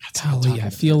 Golly, I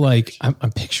feel like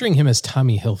I'm picturing him as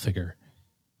Tommy Hilfiger,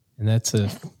 and that's or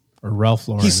Ralph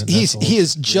Lauren. He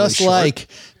is just really like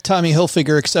Tommy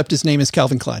Hilfiger, except his name is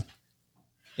Calvin Klein.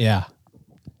 Yeah.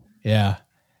 Yeah.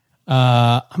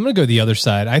 I'm going to go the other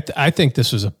side. I think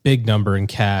this was a big number in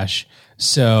cash.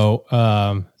 So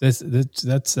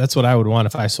that's what I would want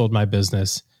if I sold my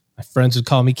business. My friends would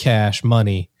call me cash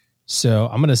money. So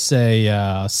I'm going to say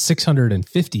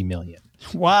 650 million.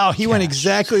 Wow, he went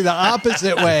exactly the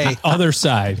opposite way. Other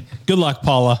side. Good luck,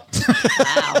 Paula.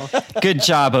 Wow. Good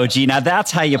job, OG. Now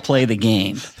that's how you play the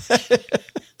game.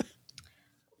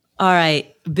 All right.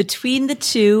 Between the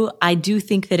two, I do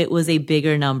think that it was a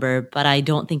bigger number, but I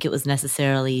don't think it was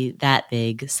necessarily that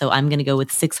big. So I'm going to go with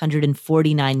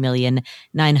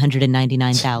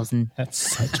 649,999,000. That's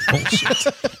such bullshit.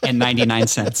 And 99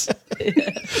 cents.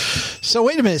 So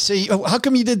wait a minute. So how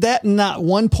come you did that and not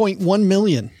 1.1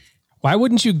 million? Why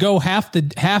wouldn't you go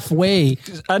halfway?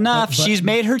 Enough. She's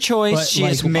made her choice. She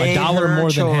has made $1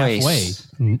 more than halfway,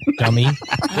 dummy.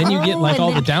 Then you get like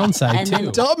all the downside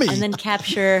too. Dummy. And then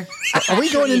capture. Are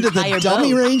we going into the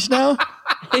dummy range now?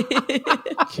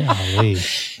 Golly.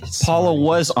 Paula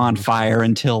was on fire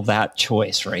until that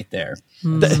choice right there.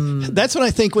 That's what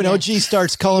I think when OG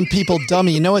starts calling people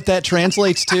dummy. You know what that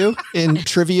translates to in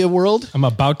trivia world? I'm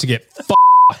about to get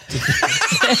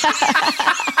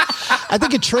I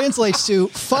think it translates to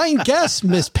fine guess,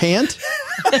 Miss Pant.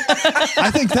 I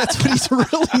think that's what he's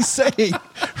really saying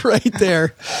right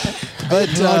there. But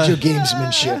your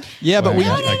gamesmanship. Yeah, but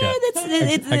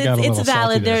it's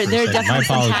valid. There are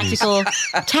definitely some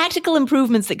tactical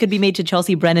improvements that could be made to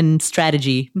Chelsea Brennan's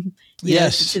strategy.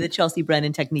 Yes, to the Chelsea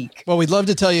Brennan technique. Well, we'd love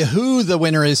to tell you who the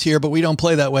winner is here, but we don't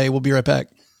play that way. We'll be right back.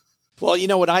 Well, you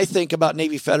know what I think about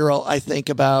Navy Federal? I think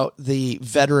about the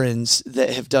veterans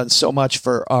that have done so much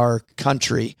for our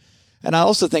country. And I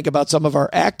also think about some of our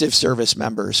active service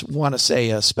members. Want to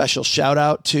say a special shout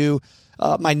out to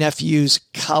my nephews,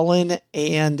 Colin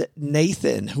and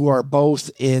Nathan, who are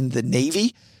both in the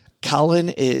Navy. Colin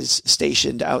is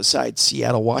stationed outside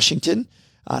Seattle, Washington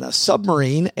on a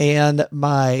submarine. And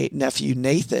my nephew,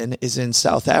 Nathan, is in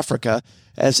South Africa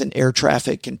as an air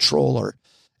traffic controller.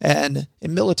 And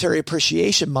in Military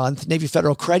Appreciation Month, Navy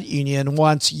Federal Credit Union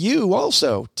wants you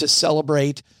also to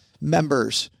celebrate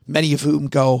members, many of whom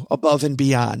go above and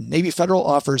beyond. Navy Federal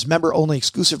offers member-only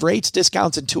exclusive rates,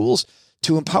 discounts, and tools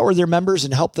to empower their members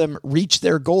and help them reach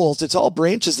their goals. It's all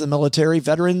branches of the military,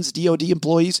 veterans, DoD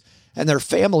employees, and their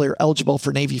family are eligible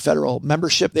for Navy Federal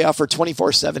membership. They offer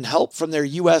 24/7 help from their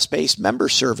U.S.-based member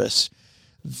service.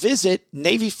 Visit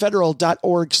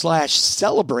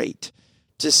NavyFederal.org/celebrate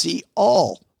to see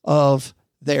all of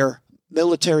their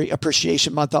Military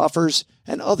Appreciation Month offers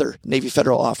and other Navy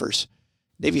Federal offers.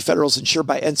 Navy Federal is insured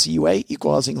by NCUA,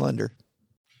 Equal Housing Lender.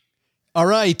 All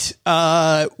right.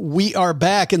 We are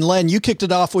back. And Len, you kicked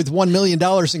it off with $1 million.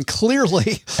 And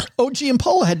clearly, OG and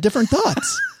Paula had different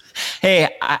thoughts.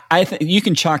 Hey, I think you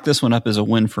can chalk this one up as a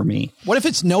win for me. What if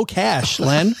it's no cash,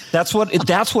 Len? That's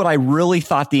what I really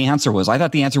thought the answer was. I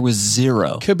thought the answer was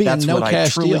 0. Could be that's a no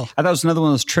cash deal. I thought it was another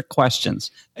one of those trick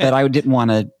questions, but I didn't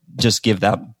want to just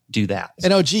do that.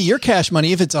 And OG, your cash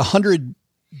money, if it's $100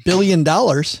 billion,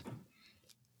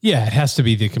 yeah, it has to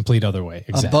be the complete other way.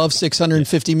 Exactly. Above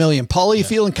 650 million. Paula, you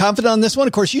feeling confident on this one?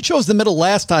 Of course, you chose the middle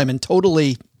last time and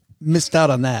totally missed out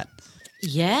on that.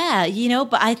 Yeah,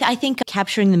 but I think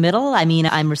capturing the middle, I mean,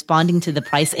 I'm responding to the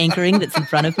price anchoring that's in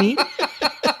front of me.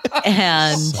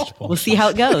 And we'll see how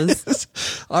it goes.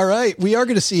 All right. We are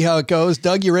going to see how it goes.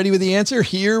 Doug, you ready with the answer?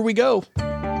 Here we go.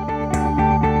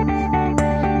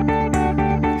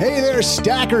 Hey there,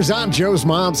 stackers. I'm Joe's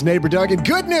mom's neighbor, Doug. And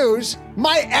good news,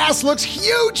 my ass looks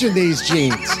huge in these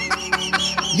jeans.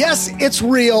 Yes, it's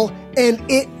real, and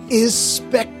it is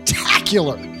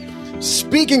spectacular.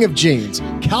 Speaking of jeans,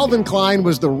 Calvin Klein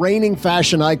was the reigning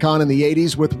fashion icon in the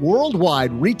 80s with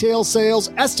worldwide retail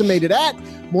sales estimated at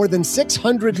more than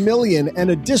 600 million and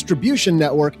a distribution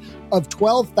network of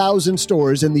 12,000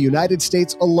 stores in the United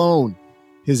States alone.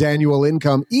 His annual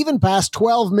income even passed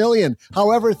 12 million.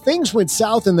 However, things went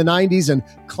south in the 90s and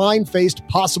Klein faced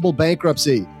possible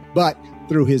bankruptcy. But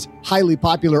through his highly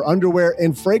popular underwear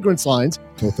and fragrance lines,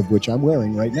 both of which I'm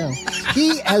wearing right now,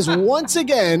 he has once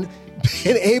again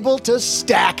been able to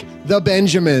stack the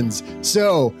Benjamins.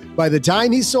 So by the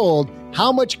time he sold,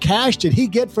 how much cash did he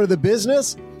get for the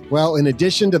business? Well, in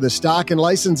addition to the stock and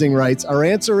licensing rights, our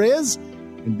answer is,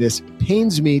 and this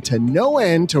pains me to no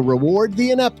end to reward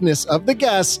the ineptness of the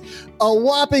guests, a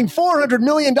whopping $400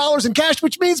 million in cash,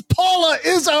 which means Paula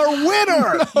is our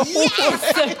winner.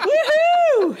 Yes!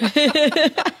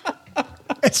 Woohoo!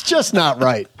 It's just not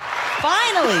right.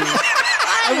 Finally!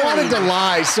 I wanted to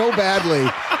lie so badly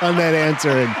on that answer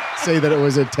and say that it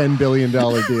was a $10 billion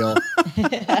deal.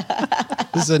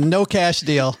 This is a no cash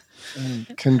deal.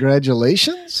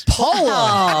 Congratulations, Paula.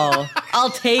 Oh, I'll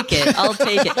take it.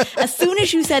 As soon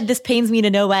as you said this pains me to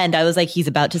no end, I was like, he's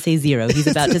about to say 0. He's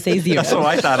about to say 0. That's what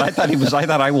I thought. I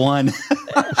thought I won.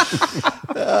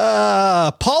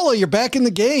 Paula, you're back in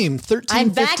the game. 13,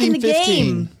 I'm 15, back in the 15.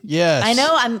 game. Yes. I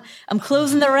know. I'm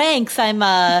closing the ranks. I'm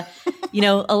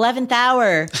 11th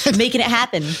hour making it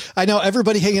happen. I know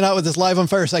everybody hanging out with us live on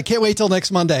First. I can't wait till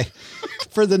next Monday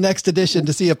for the next edition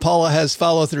to see if Paula has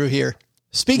follow through here.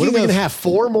 Speaking of, we going to have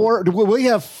 4 more? Will we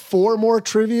have 4 more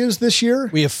trivias this year?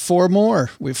 We have 4 more.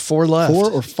 We have 4 left.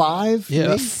 4 or 5? Yeah,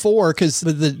 maybe? 4, because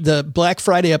the Black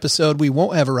Friday episode, we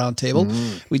won't have a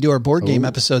roundtable. We do our board game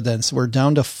episode then, so we're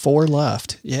down to 4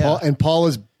 left. Yeah. And Paul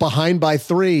is behind by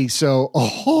 3, so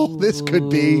this could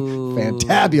be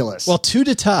fantabulous. Well, 2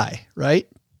 to tie, right?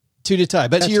 2 to tie.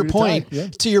 But to your point,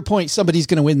 somebody's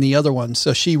going to win the other one,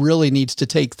 so she really needs to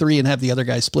take 3 and have the other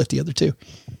guy split the other 2.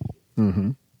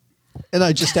 Mm-hmm. And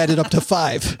I just added up to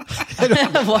 5.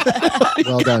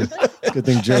 Well done. Good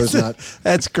thing Joe's not.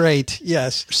 That's great.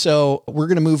 Yes. So we're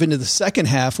going to move into the second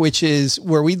half, which is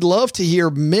where we'd love to hear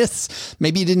myths.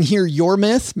 Maybe you didn't hear your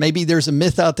myth. Maybe there's a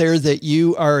myth out there that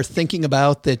you are thinking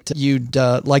about that you'd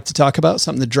like to talk about,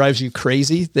 something that drives you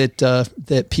crazy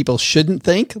that people shouldn't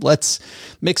think. Let's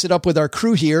mix it up with our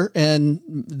crew here and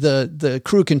the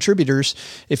crew contributors.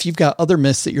 If you've got other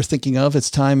myths that you're thinking of, it's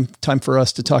time for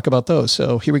us to talk about those.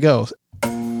 So here we go.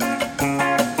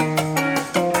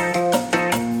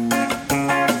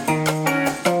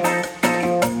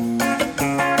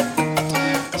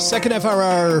 Second half of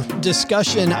our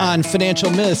discussion on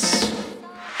financial myths.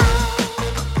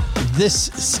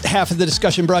 This half of the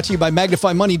discussion brought to you by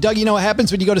Magnify Money. Doug, you know what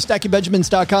happens when you go to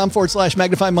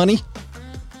stackingbenjamins.com/magnify-money?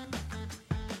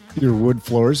 Your wood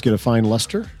floors get a fine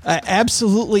luster?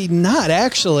 Absolutely not,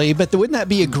 actually. But wouldn't that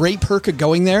be a great perk of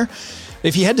going there?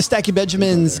 If you head to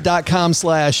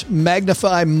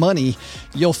stackingbenjamins.com/magnify-money,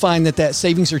 you'll find that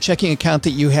savings or checking account that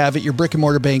you have at your brick and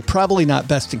mortar bank, probably not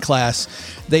best in class.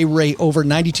 They rate over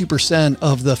 92%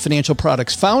 of the financial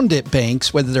products found at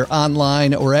banks, whether they're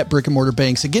online or at brick and mortar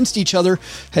banks, against each other.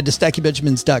 Head to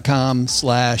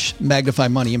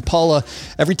stackingbenjamins.com/magnify-money. And Paula,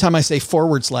 every time I say /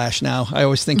 now, I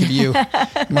always think of you.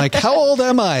 I'm like, how old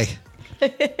am I?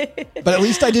 But at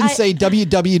least I didn't say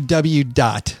www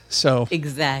dot. So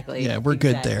exactly. Yeah, we're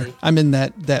good there. I'm in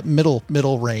that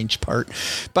middle range part.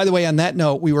 By the way, on that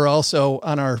note, we were also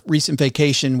on our recent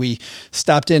vacation. We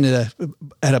stopped in at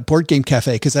a board game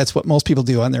cafe because that's what most people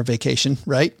do on their vacation,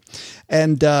 right?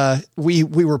 And we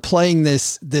were playing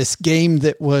this game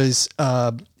that was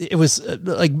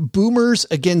like boomers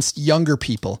against younger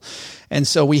people. And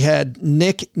so we had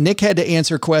Nick had to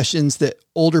answer questions that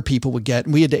older people would get,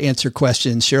 and we had to answer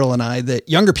questions, Cheryl and I, that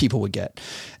younger people would get.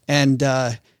 And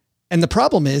the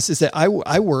problem is that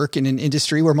I work in an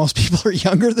industry where most people are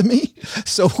younger than me.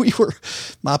 So we were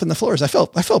mopping the floors. I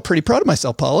felt pretty proud of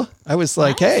myself, Paula. I was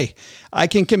like, hey, I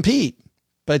can compete.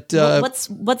 But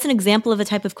what's an example of a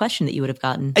type of question that you would have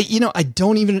gotten?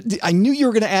 I knew you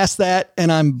were going to ask that,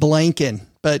 and I'm blanking.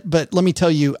 But let me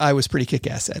tell you, I was pretty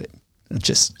kick-ass at it.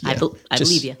 I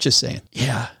believe you. Just saying.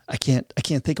 Yeah, I can't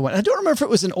think of one. I don't remember if it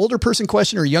was an older person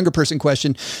question or a younger person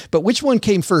question, but which one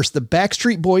came first, the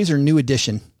Backstreet Boys or New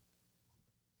Edition?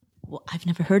 Well, I've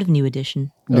never heard of New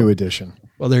Edition. New Edition.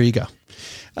 Well, there you go.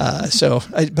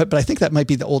 But I think that might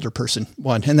be the older person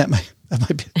one, and that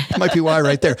might be why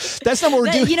right there. That's not what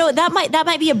we're doing. You know, that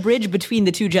might be a bridge between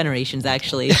the two generations,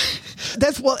 actually.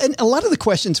 And a lot of the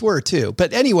questions were too.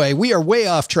 But anyway, we are way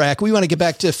off track. We want to get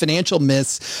back to financial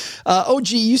myths.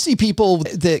 OG, you see people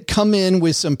that come in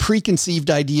with some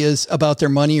preconceived ideas about their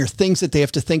money or things that they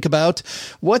have to think about.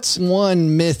 What's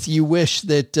one myth you wish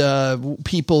that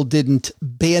people didn't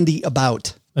bandy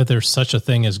about? That there's such a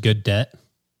thing as good debt.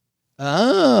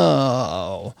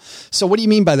 Oh, so what do you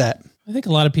mean by that? I think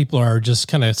a lot of people are just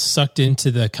kind of sucked into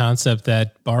the concept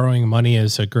that borrowing money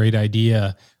is a great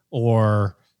idea,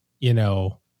 or,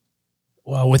 well,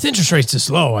 with interest rates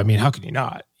this low, I mean, how can you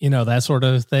not? That sort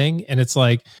of thing. And it's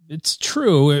like, it's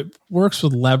true. It works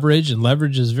with leverage, and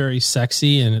leverage is very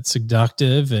sexy and it's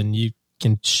seductive, and you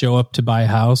can show up to buy a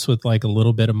house with like a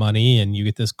little bit of money and you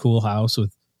get this cool house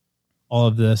with all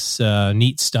of this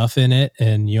neat stuff in it,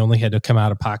 and you only had to come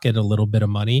out of pocket a little bit of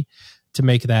money to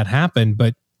make that happen.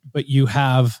 But you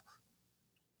have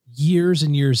years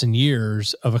and years and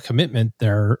years of a commitment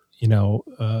there,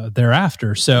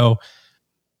 thereafter. So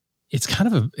it's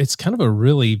kind of a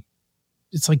really,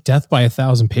 it's like death by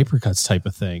 1,000 paper cuts type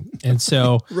of thing. And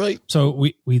so, right. So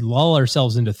we lull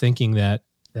ourselves into thinking that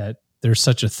there's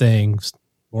such a thing,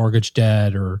 mortgage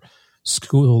debt or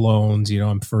school loans,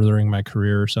 I'm furthering my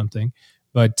career or something,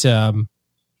 but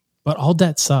all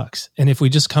debt sucks. And if we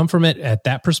just come from it at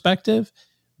that perspective,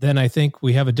 then I think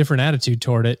we have a different attitude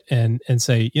toward it and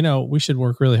say, we should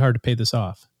work really hard to pay this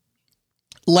off.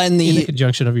 Len, in the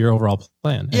conjunction of your overall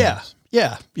plan. Yeah.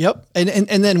 Yeah. Yep. And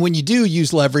then when you do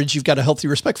use leverage, you've got a healthy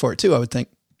respect for it too, I would think.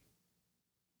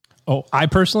 Oh, I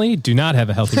personally do not have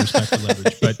a healthy respect for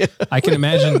leverage, but I can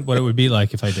imagine what it would be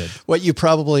like if I did. What you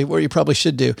probably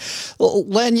should do. Well,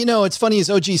 Len, it's funny as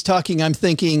OG's talking, I'm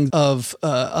thinking of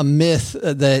a myth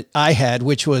that I had,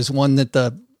 which was one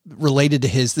that related to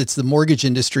his, that's the mortgage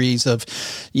industries of,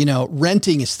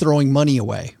 renting is throwing money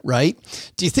away, right?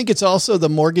 Do you think it's also the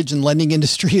mortgage and lending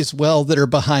industry as well that are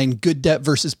behind good debt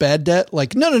versus bad debt?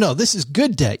 Like, no, this is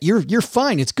good debt. You're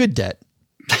fine. It's good debt.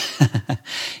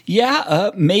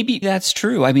 Yeah, maybe that's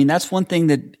true. I mean, that's one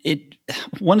thing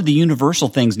one of the universal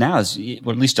things now is,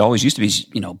 or at least it always used to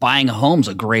be, buying a home's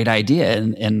a great idea.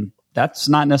 And that's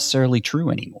not necessarily true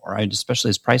anymore, right? Especially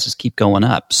as prices keep going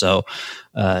up. So,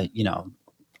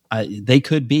 they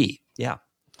could be. Yeah.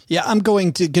 Yeah, I'm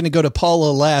going to go to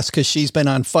Paula last because she's been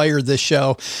on fire this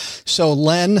show. So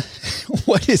Len,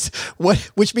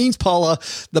 which means, Paula,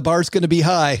 the bar's going to be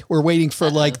high. We're waiting for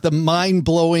like the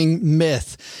mind-blowing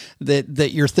myth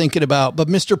that you're thinking about. But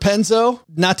Mr. Penzo,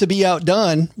 not to be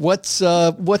outdone, what's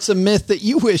a myth that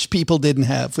you wish people didn't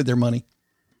have with their money?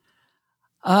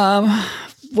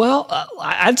 Well,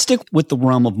 I'd stick with the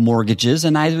realm of mortgages,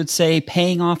 and I would say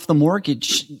paying off the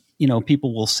mortgage.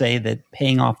 People will say that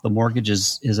paying off the mortgage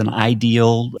is an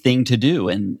ideal thing to do.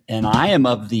 And I am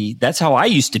that's how I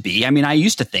used to be. I mean, I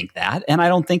used to think that, and I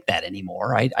don't think that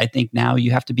anymore. I think now you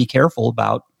have to be careful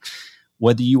about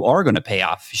whether you are going to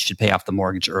you should pay off the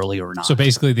mortgage early or not. So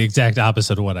basically the exact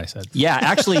opposite of what I said. Yeah,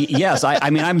 actually, yes.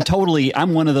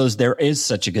 I'm one of those, there is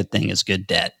such a good thing as good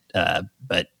debt.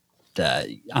 But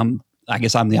I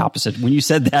guess I'm the opposite. When you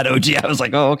said that, OG, I was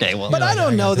like, oh, okay. Well, but I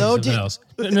don't know though.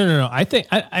 No. I think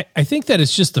that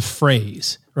it's just the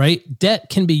phrase, right? Debt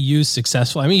can be used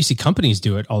successfully. I mean, you see companies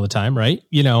do it all the time, right?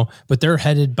 But they're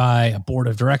headed by a board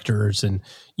of directors and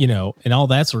all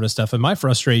that sort of stuff. And my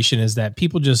frustration is that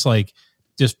people just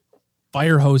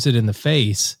fire hose it in the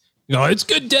face. It's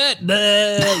good debt,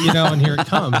 and here it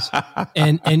comes.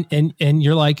 And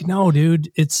you're like, no,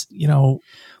 dude, it's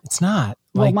not.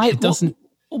 Like, my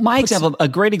example, a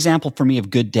great example for me of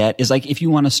good debt is like if you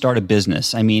want to start a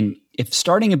business. I mean, if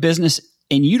starting a business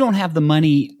and you don't have the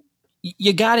money,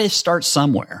 you got to start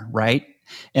somewhere, right?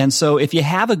 And so if you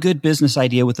have a good business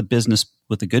idea with a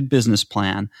good business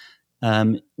plan,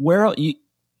 where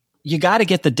you got to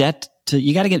get the debt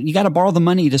you got to borrow the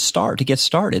money to get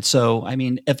started. So, I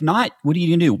mean, if not, what are you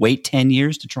going to do? Wait 10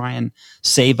 years to try and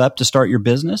save up to start your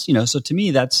business? So to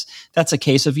me, that's a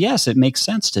case of, yes, it makes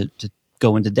sense to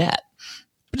go into debt.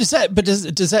 But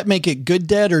does that make it good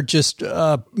debt or just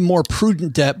more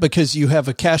prudent debt because you have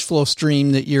a cash flow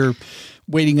stream that you're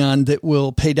waiting on that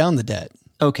will pay down the debt?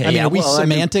 Okay. I mean, are we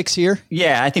semantics here?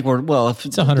 Yeah, I think if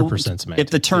it's 100% semantic.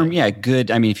 If the term, good.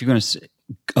 I mean, if you're going to,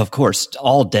 of course,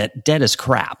 all debt is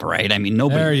crap, right? I mean,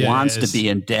 nobody wants to be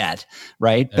in debt,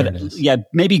 right? But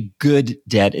maybe good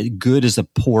debt. Good is a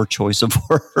poor choice of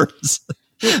words.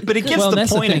 But it gets the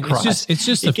point across. It's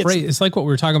just a phrase. It's like what we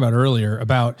were talking about earlier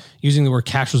about using the word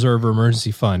cash reserve or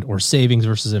emergency fund or savings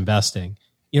versus investing.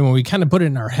 When we kind of put it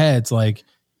in our heads, like,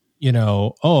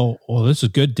 oh, well, this is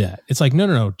good debt. It's like,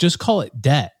 no. Just call it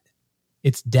debt.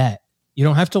 It's debt. You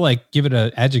don't have to like give it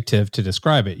an adjective to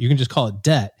describe it. You can just call it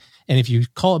debt. And if you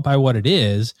call it by what it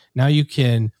is, now you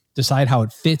can decide how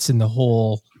it fits in the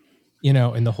whole,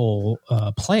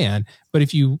 plan. But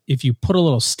if you put a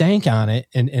little stank on it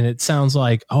and it sounds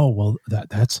like, oh, well,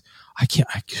 that's, I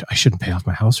shouldn't pay off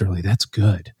my house early. That's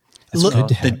good. That's good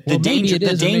to have.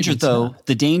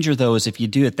 The danger though is if you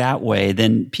do it that way,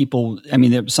 then people, I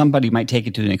mean, somebody might take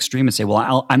it to an extreme and say,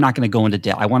 well, I'm not going to go into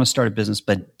debt. I want to start a business,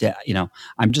 but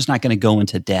I'm just not going to go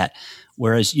into debt.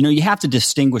 Whereas, you have to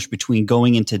distinguish between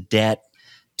going into debt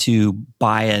to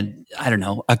buy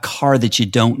a car that you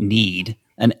don't need,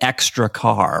 an extra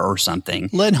car or something.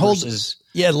 Len, hold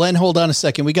on a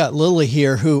second. We got Lily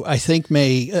here who I think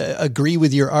may agree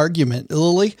with your argument.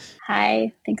 Lily?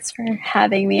 Hi, thanks for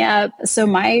having me up. So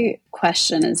my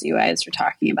question as you guys are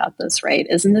talking about this, right,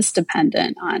 isn't this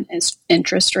dependent on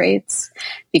interest rates?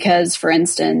 Because, for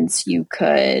instance, you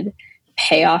could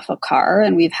pay off a car,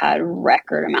 and we've had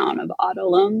record amount of auto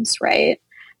loans, right?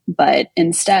 But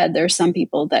instead, there's some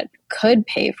people that could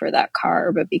pay for that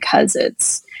car, but because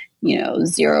it's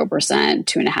 0%,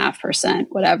 2.5%,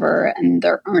 whatever, and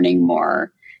they're earning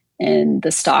more in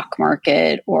the stock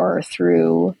market or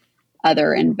through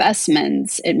other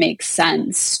investments, it makes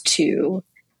sense to,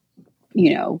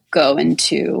 go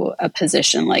into a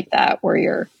position like that where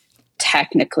you're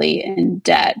technically in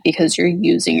debt because you're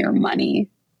using your money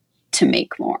to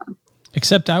make more.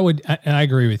 Except I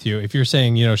agree with you. If you're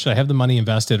saying, should I have the money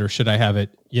invested or should I have it,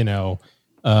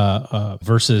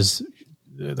 versus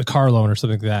the car loan or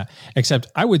something like that. Except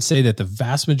I would say that the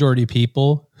vast majority of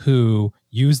people who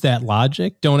use that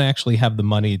logic don't actually have the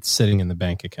money sitting in the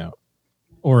bank account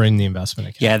or in the investment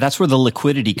account. Yeah, that's where the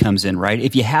liquidity comes in, right?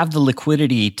 If you have the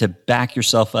liquidity to back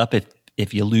yourself up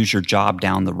if you lose your job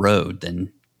down the road,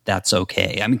 then that's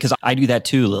okay. I mean, because I do that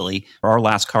too, Lily. Our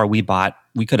last car we bought,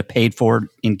 we could have paid for it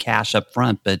in cash up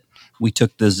front, but we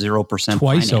took the 0%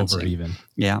 twice financing. Over even.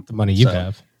 Yeah. The money you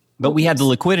have. But we had the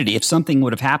liquidity. If something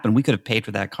would have happened, we could have paid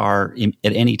for that car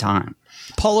at any time.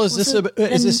 Paula, is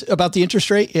this about the interest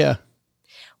rate? Yeah.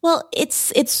 Well,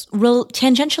 it's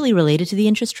tangentially related to the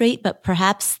interest rate, but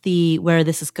perhaps where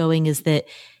this is going is that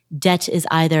debt is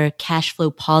either cash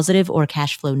flow positive or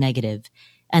cash flow negative.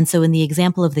 And so in the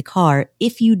example of the car,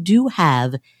 if you do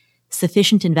have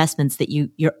sufficient investments that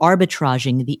you're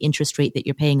arbitraging the interest rate that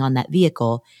you're paying on that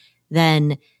vehicle,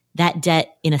 then that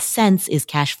debt, in a sense, is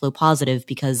cash flow positive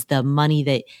because the money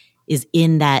that is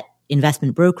in that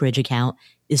investment brokerage account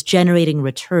is generating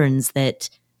returns that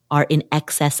are in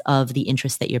excess of the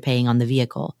interest that you're paying on the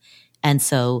vehicle. And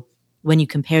so when you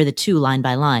compare the two line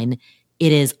by line,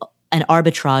 it is an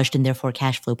arbitraged and therefore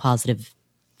cash flow positive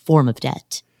form of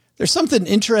debt. There's something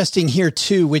interesting here,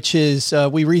 too, which is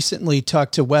we recently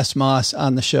talked to Wes Moss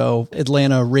on the show,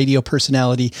 Atlanta radio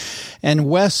personality. And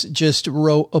Wes just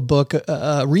wrote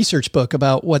a research book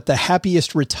about what the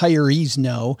happiest retirees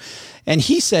know. And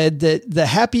he said that the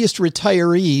happiest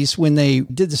retirees, when they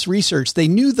did this research, they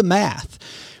knew the math.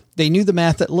 They knew the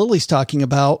math that Lily's talking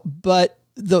about, but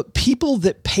the people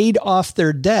that paid off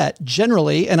their debt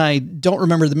generally, and I don't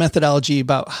remember the methodology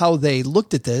about how they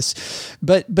looked at this,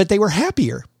 but they were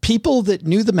happier. People that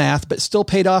knew the math but still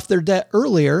paid off their debt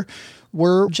earlier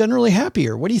were generally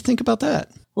happier. What do you think about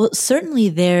that? Well, certainly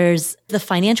there's the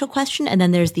financial question and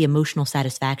then there's the emotional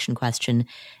satisfaction question.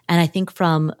 And I think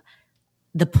from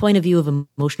the point of view of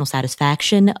emotional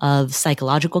satisfaction, of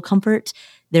psychological comfort,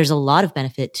 there's a lot of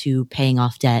benefit to paying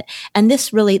off debt. And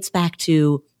this relates back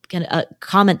to a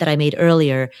comment that I made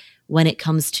earlier when it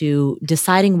comes to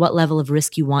deciding what level of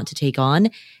risk you want to take on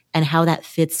and how that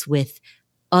fits with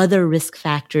other risk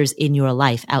factors in your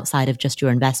life outside of just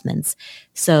your investments.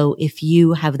 So if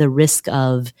you have the risk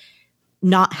of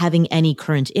not having any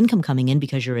current income coming in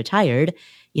because you're retired,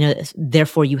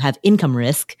 therefore you have income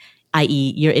risk,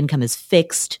 i.e. your income is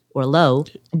fixed or low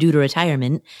due to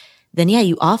retirement, then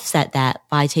you offset that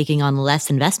by taking on less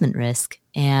investment risk.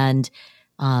 And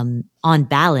on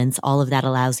balance, all of that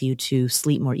allows you to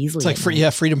sleep more easily. It's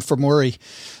like freedom from worry.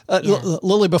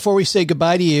 Lily, before we say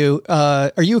goodbye to you,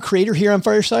 are you a creator here on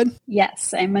Fireside?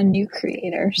 Yes, I'm a new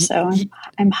creator, so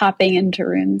I'm hopping into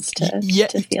rooms to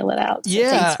feel it out. So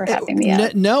thanks for having me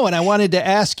out. No, and I wanted to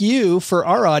ask you for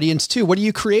our audience too. What are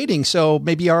you creating? So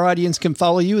maybe our audience can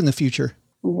follow you in the future.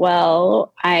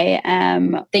 Well, I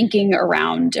am thinking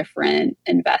around different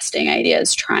investing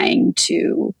ideas, trying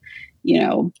to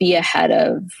be ahead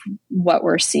of what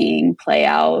we're seeing play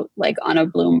out like on a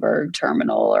Bloomberg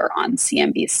terminal or on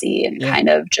CNBC and kind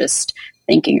of just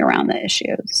thinking around the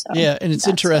issues. So and it's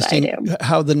interesting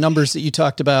how the numbers that you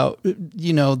talked about,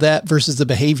 that versus the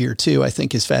behavior too, I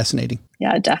think is fascinating.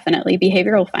 Yeah, definitely.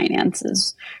 Behavioral finance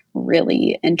is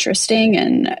really interesting.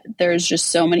 And there's just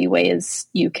so many ways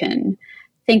you can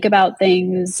think about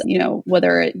things,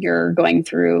 whether you're going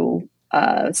through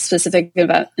specific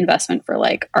investment for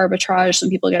like arbitrage. Some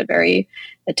people get very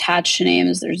attached to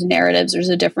names. There's narratives. There's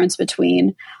a difference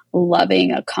between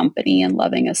loving a company and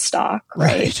loving a stock,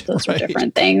 right? Those are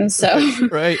different things. So,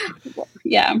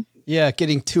 Yeah,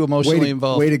 getting too emotionally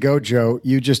involved. Way to go, Joe.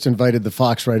 You just invited the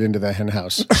fox right into the hen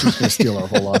house. She's going to steal our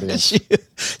whole audience.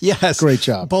 Yes. Great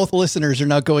job. Both listeners are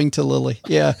now going to Lily.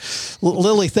 Yeah.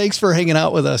 Lily, thanks for hanging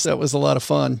out with us. That was a lot of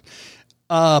fun.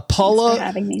 Paula,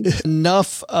 having me.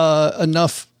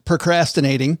 Enough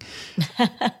procrastinating.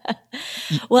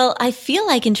 Well, I feel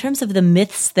like in terms of the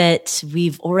myths that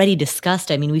we've already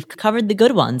discussed, I mean, we've covered the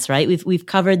good ones, right? We've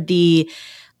covered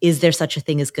is there such a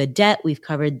thing as good debt? We've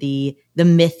covered the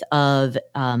myth of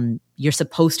you're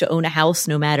supposed to own a house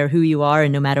no matter who you are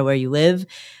and no matter where you live.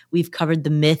 We've covered the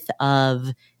myth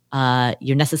of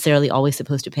you're necessarily always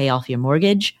supposed to pay off your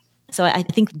mortgage. So I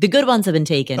think the good ones have been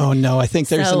taken. Oh no, I think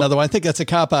there's another one. I think that's a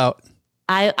cop out.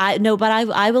 I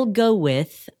will go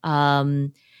with,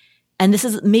 and this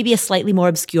is maybe a slightly more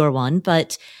obscure one,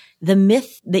 but the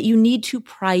myth that you need to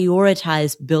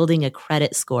prioritize building a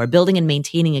credit score, building and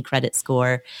maintaining a credit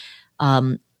score,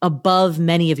 above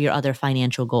many of your other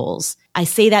financial goals. I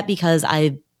say that because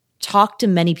I've talked to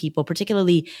many people,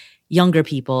 particularly younger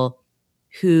people,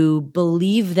 who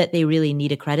believe that they really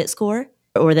need a credit score,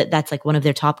 or that's like one of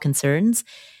their top concerns,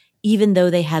 even though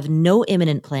they have no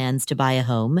imminent plans to buy a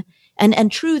home.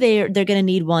 And true, they're going to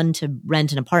need one to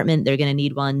rent an apartment. They're going to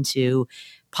need one to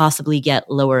possibly get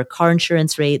lower car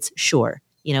insurance rates. Sure,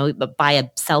 buy a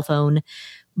cell phone.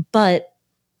 But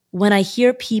when I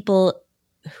hear people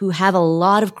who have a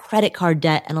lot of credit card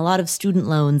debt and a lot of student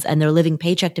loans and they're living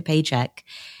paycheck to paycheck,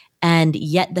 and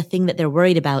yet the thing that they're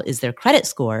worried about is their credit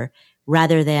score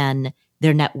rather than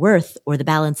their net worth or the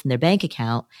balance in their bank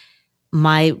account,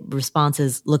 my response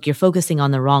is, look, you're focusing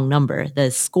on the wrong number.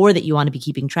 The score that you want to be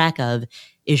keeping track of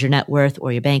is your net worth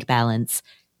or your bank balance,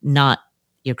 not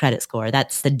your credit score.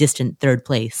 That's the distant third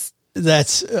place.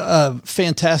 That's a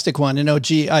fantastic one. And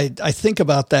I think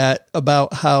about that,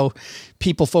 about how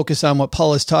people focus on what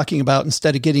Paul is talking about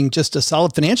instead of getting just a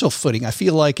solid financial footing. I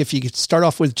feel like if you could start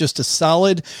off with just a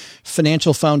solid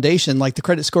financial foundation, like the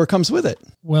credit score comes with it.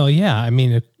 Well, yeah. I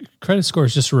mean, a credit score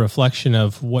is just a reflection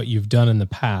of what you've done in the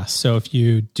past. So if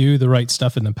you do the right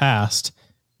stuff in the past,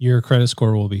 your credit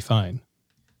score will be fine.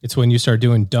 It's when you start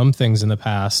doing dumb things in the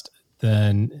past,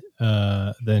 then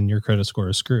your credit score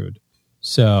is screwed.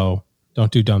 So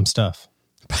don't do dumb stuff.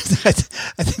 I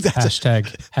think that's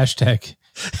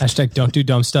hashtag don't do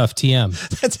dumb stuff. TM.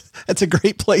 That's a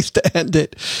great place to end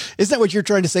it. Isn't that what you're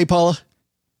trying to say, Paula?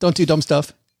 Don't do dumb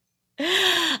stuff.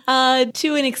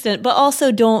 To an extent, but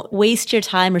also don't waste your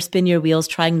time or spin your wheels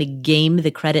trying to game the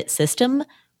credit system,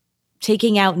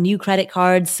 taking out new credit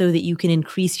cards so that you can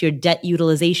increase your debt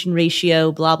utilization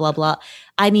ratio, blah, blah, blah.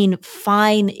 I mean,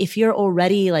 fine. If you're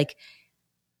already like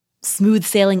smooth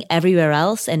sailing everywhere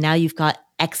else and now you've got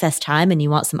excess time and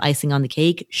you want some icing on the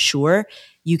cake, sure,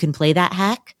 you can play that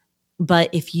hack.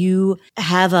 But if you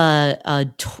have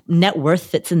a net worth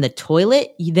that's in the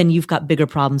toilet, then you've got bigger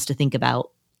problems to think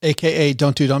about. AKA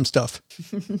don't do dumb stuff.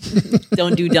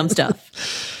 Don't do dumb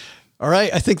stuff. All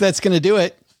right. I think that's going to do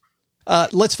it.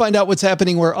 Let's find out what's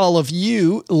happening where all of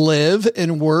you live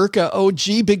and work.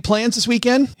 OG, big plans this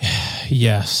weekend?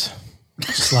 Yes.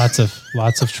 Just lots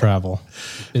of travel.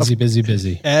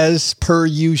 Busy. As per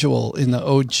usual in the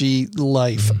OG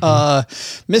life.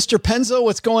 Mm-hmm. Mr. Penzo,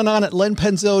 what's going on at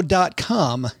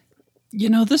lenpenzo.com?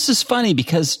 This is funny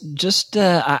because just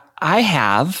I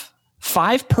have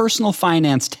 5 personal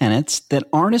finance tenants that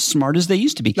aren't as smart as they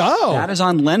used to be. Oh. That is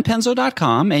on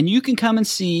lenpenzo.com, and you can come and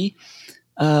see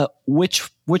which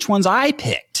ones I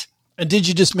picked. And did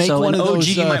you just make one of those?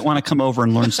 You might want to come over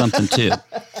and learn something too.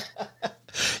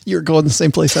 You're going the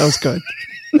same place I was going.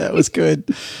 That was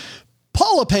good.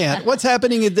 Paula Pant, what's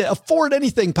happening at the Afford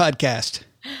Anything podcast?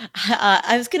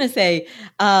 I was going to say,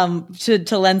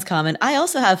 to Len's comment, I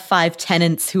also have 5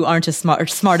 tenants who aren't as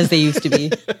smart as they used to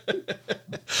be.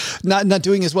 Not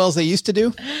doing as well as they used to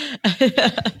do?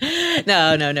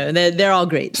 No. They're all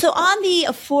great. So on the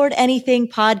Afford Anything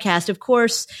podcast, of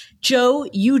course, Joe,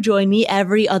 you join me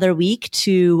every other week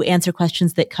to answer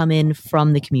questions that come in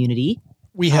from the community.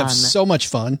 We have so much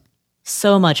fun.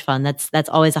 So much fun. That's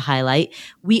always a highlight.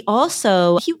 He was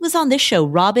on this show,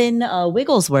 Robin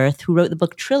Wigglesworth, who wrote the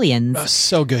book Trillions. Oh,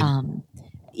 so good.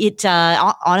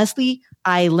 Honestly,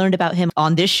 I learned about him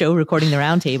on this show, recording the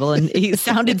roundtable, and he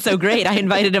sounded so great. I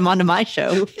invited him onto my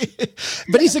show.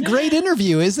 But he's a great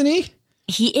interview, isn't he?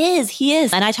 He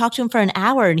is. And I talked to him for an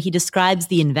hour, and he describes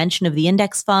the invention of the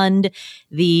index fund,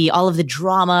 all of the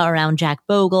drama around Jack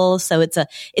Bogle. So it's a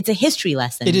history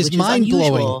lesson. It is mind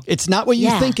blowing. It's not what you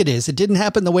think it is. It didn't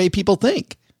happen the way people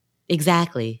think.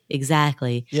 Exactly.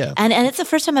 Yeah. And it's the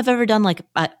first time I've ever done like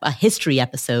a history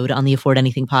episode on the Afford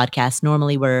Anything podcast.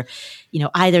 Normally we're,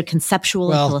 either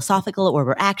conceptual and philosophical, or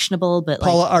we're actionable, but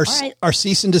Paula, our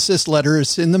cease and desist letter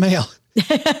is in the mail. You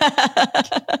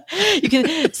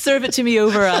can serve it to me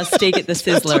over a steak at the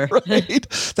Sizzler. That's right.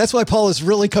 That's why Paul is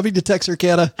really coming to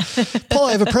Texarkana. Paul,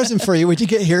 I have a present for you. Would you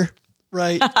get here?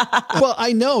 Right. Well,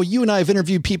 I know you and I have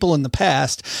interviewed people in the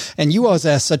past, and you always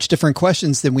ask such different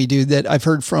questions than we do, that I've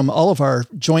heard from all of our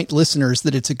joint listeners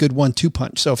that it's a good 1-2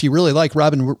 punch. So if you really like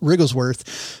Robin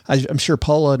Wigglesworth, I'm sure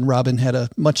Paula and Robin had a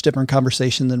much different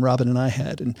conversation than Robin and I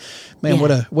had. And man,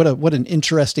 what an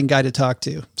interesting guy to talk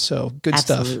to. So good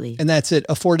Absolutely. stuff. And that's it.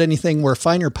 Afford Anything, where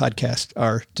finer podcasts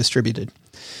are distributed.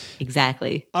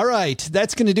 Exactly. All right.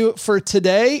 That's going to do it for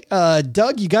today.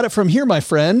 Doug, you got it from here, my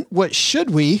friend. What should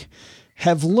we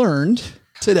have learned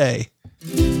today?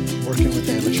 Working with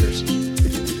amateurs.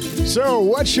 So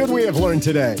what should we have learned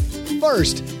today?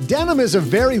 First, denim is a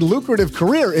very lucrative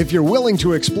career if you're willing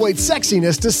to exploit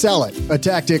sexiness to sell it, a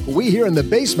tactic we here in the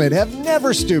basement have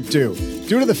never stooped to,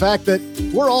 due to the fact that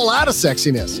we're all out of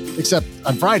sexiness, except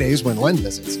on Fridays when Len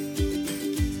visits.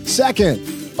 Second,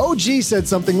 OG said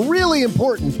something really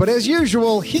important, but as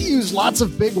usual, he used lots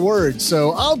of big words,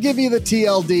 so I'll give you the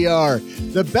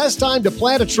TLDR. The best time to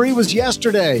plant a tree was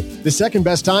yesterday. The second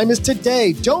best time is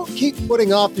today. Don't keep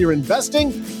putting off your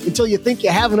investing until you think you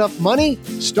have enough money.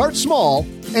 Start small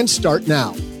and start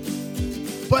now.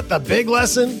 But the big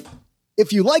lesson?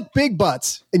 If you like big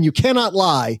butts and you cannot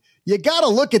lie, you gotta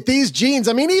look at these jeans.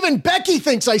 I mean, even Becky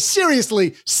thinks I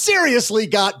seriously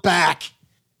got back.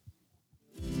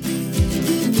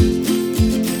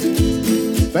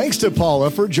 Thanks to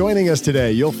Paula for joining us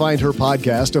today. You'll find her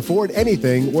podcast, Afford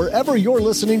Anything, wherever you're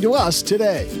listening to us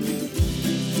today.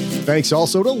 Thanks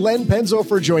also to Len Penzo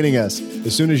for joining us.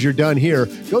 As soon as you're done here,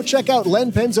 go check out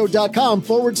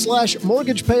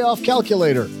lenpenzo.com/mortgage payoff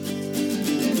calculator.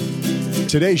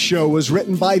 Today's show was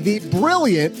written by the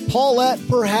brilliant Paulette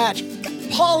Perhatch.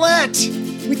 Paulette!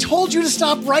 We told you to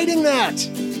stop writing that.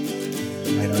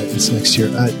 I know, it's next year.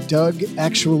 Doug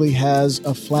actually has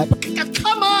a flat...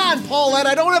 Come on, Paulette,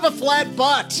 I don't have a flat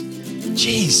butt.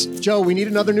 Jeez, Joe, we need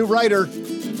another new writer.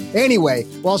 Anyway,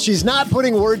 while she's not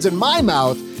putting words in my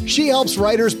mouth, she helps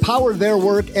writers power their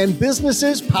work and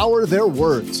businesses power their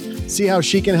words. See how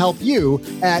she can help you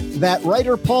at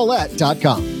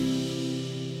thatwriterpaulette.com.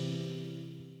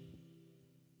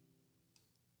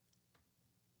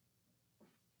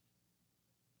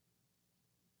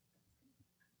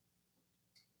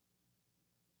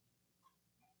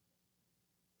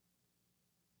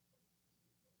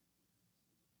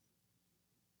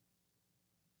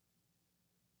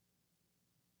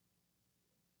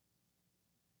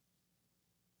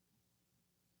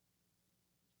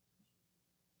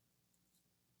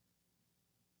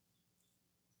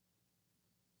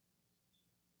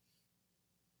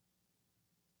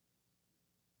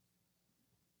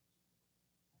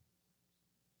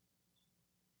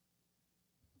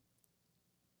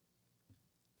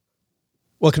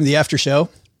 Welcome to the after show.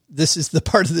 This is the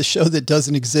part of the show that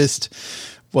doesn't exist.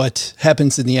 What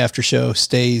happens in the after show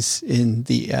stays in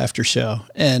the after show.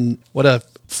 And what a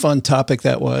fun topic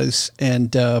that was.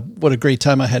 And what a great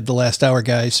time I had the last hour,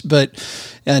 guys.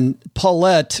 And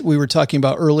Paulette, we were talking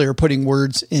about earlier, putting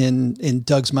words in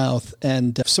Doug's mouth,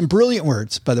 and some brilliant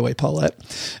words, by the way, Paulette.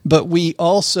 But we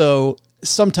also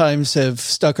sometimes have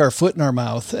stuck our foot in our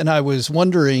mouth. And I was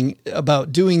wondering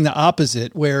about doing the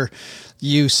opposite, where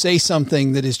you say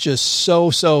something that is just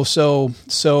so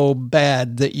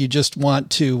bad that you just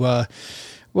want to,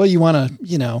 you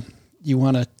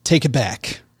want to take it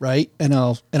back. Right. And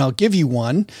I'll give you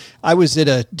one. I was at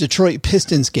a Detroit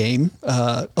Pistons game.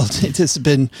 This has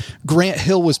been Grant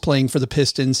Hill was playing for the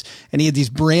Pistons, and he had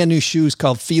these brand new shoes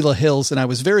called Fila Hills. And I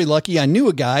was very lucky. I knew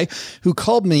a guy who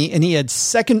called me, and he had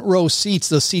second row seats,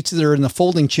 those seats that are in the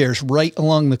folding chairs right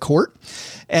along the court.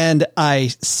 And I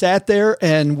sat there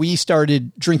and we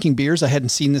started drinking beers. I hadn't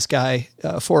seen this guy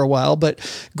for a while, but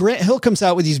Grant Hill comes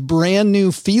out with these brand new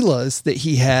Filas that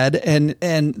he had,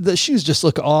 and the shoes just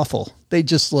look awful. They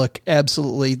just look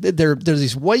absolutely, they're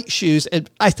these white shoes, and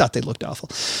I thought they looked awful,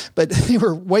 but they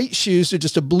were white shoes with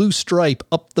just a blue stripe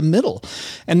up the middle.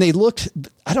 And they looked,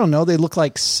 I don't know, they look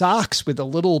like socks with a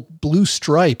little blue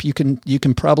stripe. You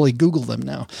can probably Google them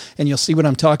now and you'll see what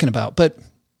I'm talking about. But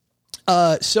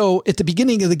so at the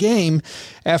beginning of the game,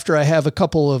 after I have a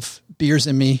couple of beers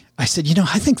in me, I said,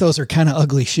 I think those are kind of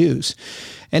ugly shoes.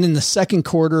 And in the second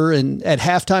quarter and at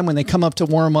halftime, when they come up to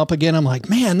warm up again, I'm like,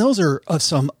 man, those are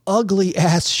some ugly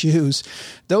ass shoes.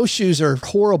 Those shoes are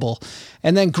horrible.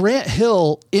 And then Grant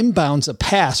Hill inbounds a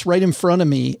pass right in front of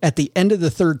me at the end of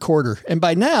the third quarter. And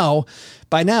by now,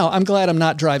 I'm glad I'm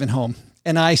not driving home.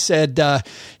 And I said,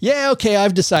 yeah, okay,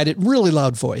 I've decided. Really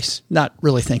loud voice, not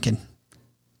really thinking.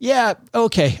 Yeah,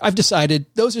 okay, I've decided.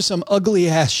 Those are some ugly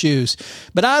ass shoes,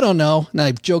 but I don't know. And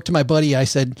I joked to my buddy, I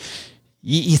said,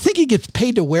 you think he gets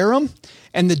paid to wear them?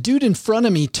 And the dude in front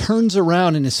of me turns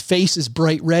around and his face is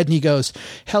bright red and he goes,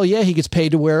 hell yeah, he gets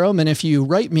paid to wear them. And if you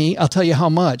write me, I'll tell you how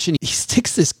much. And he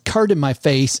sticks this card in my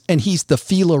face and he's the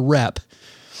Fila rep.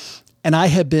 And I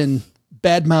have been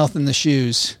bad mouthing the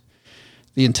shoes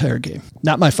the entire game.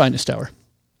 Not my finest hour.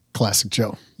 Classic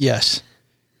Joe. Yes.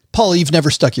 Paul, you've never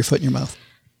stuck your foot in your mouth.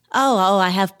 Oh, I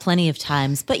have plenty of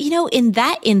times. But in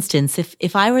that instance,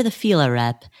 if I were the Fila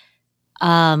rep,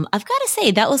 I've got to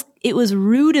say it was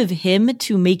rude of him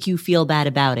to make you feel bad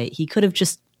about it. He could have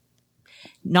just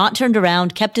not turned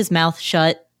around, kept his mouth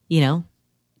shut, That's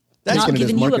not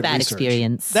given you a bad research.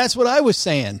 Experience. That's what I was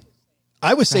saying.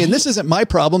 This isn't my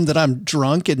problem that I'm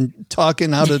drunk and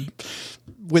talking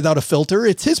without a filter.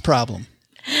 It's his problem.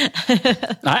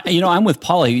 I'm with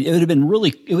Paulie. It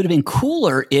would have been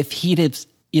cooler if he'd have,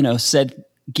 said,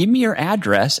 give me your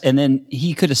address, and then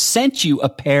he could have sent you a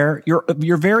pair,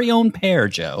 your very own pair,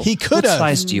 Joe. He could have. What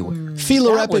size do you wear?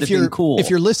 Fila Rep, if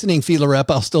you're listening, Fila Rep,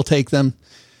 I'll still take them.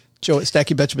 Joe at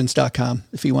StackyBetchmans.com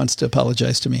if he wants to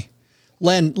apologize to me.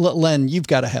 Len, you've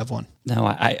got to have one. No,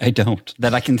 I don't.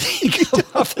 That I can think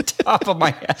of off the top of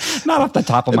my head. Not off the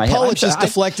top of my head. Paula just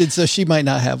deflected, so she might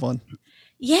not have one.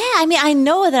 Yeah, I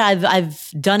know that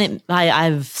I've done it.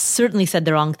 I've certainly said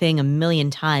the wrong thing a million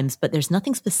times, but there's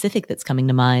nothing specific that's coming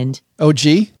to mind. OG?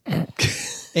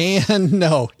 And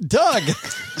no. Doug!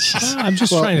 I'm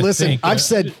just trying to think. I've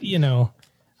said...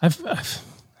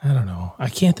 I don't know. I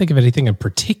can't think of anything in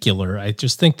particular. I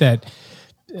just think that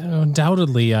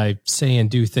undoubtedly I say and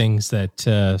do things that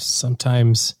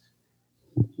sometimes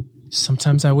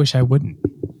I wish I wouldn't,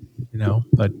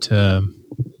 but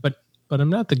I'm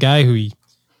not the guy who,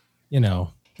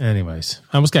 anyways,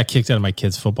 I almost got kicked out of my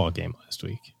kid's football game last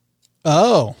week.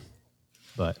 Oh,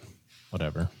 but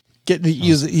whatever.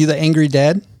 You the angry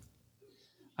dad?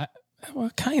 Well,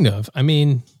 kind of. I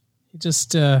mean,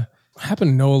 just happen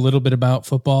to know a little bit about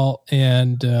football,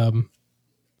 and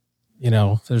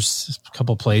there's a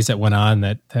couple plays that went on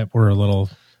that were a little,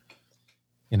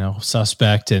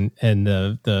 suspect, and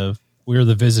we were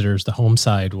the visitors. The home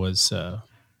side was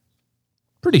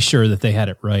pretty sure that they had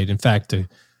it right. In fact, the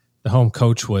home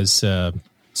coach was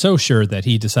so sure that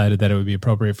he decided that it would be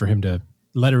appropriate for him to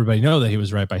let everybody know that he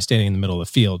was right by standing in the middle of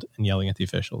the field and yelling at the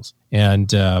officials. And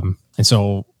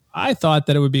so I thought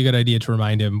that it would be a good idea to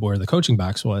remind him where the coaching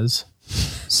box was.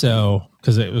 So,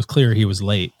 because it was clear he was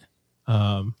late.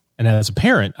 And as a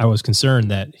parent, I was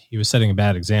concerned that he was setting a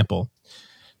bad example.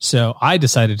 So I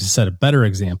decided to set a better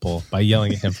example by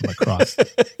yelling at him from across the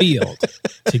field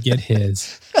to get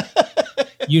his,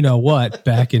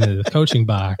 back into the coaching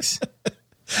box.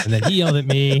 And then he yelled at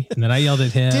me, and then I yelled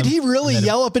at him. Did he really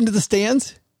yell up into the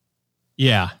stands?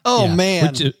 Yeah. Oh, yeah.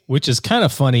 Man. Which is kind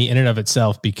of funny in and of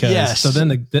itself because yes. So then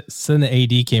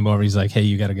the AD came over. He's like, hey,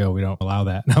 you got to go. We don't allow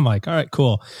that. And I'm like, all right,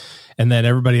 cool. And then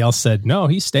everybody else said, no,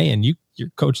 he's staying. Your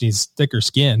coach needs thicker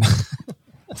skin.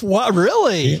 What,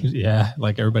 really? Yeah,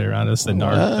 like everybody around us, the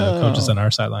coaches on our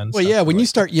sideline. Well, yeah, when you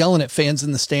start yelling at fans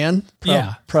in the stand,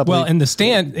 probably. Well, in the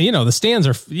stand, the stands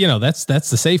are, that's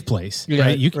the safe place,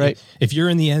 right? Right. If you're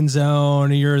in the end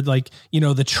zone, or you're like,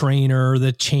 the trainer, or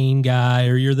the chain guy,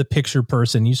 or you're the picture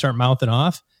person, you start mouthing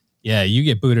off. Yeah, you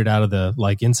get booted out of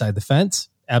the inside the fence.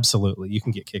 Absolutely, you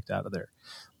can get kicked out of there.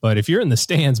 But if you're in the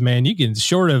stands, man, you can,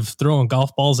 short of throwing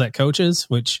golf balls at coaches,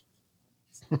 which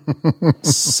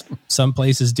some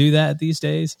places do that these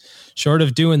days. Short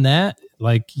of doing that,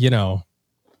 I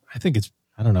think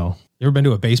I don't know. You ever been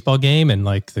to a baseball game and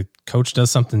like the coach does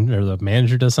something or the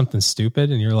manager does something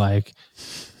stupid and you're like,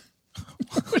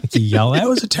 you yell, that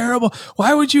was a terrible,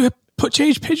 why would you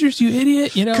change pitchers, you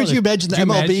idiot? Could you imagine the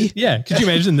MLB? Could you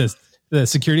imagine the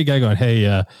security guy going,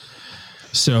 hey,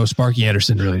 so Sparky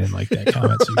Anderson really didn't like that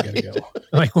comment, so you got to go.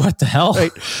 Like, what the hell?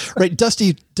 Right.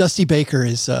 Dusty Baker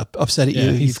is upset at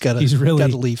you. He's got to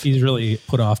leave. He's really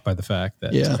put off by the fact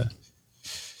that. Yeah.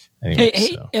 Anyway,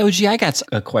 hey, OG, I got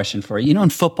a question for you. In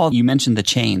football, you mentioned the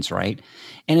chains, right?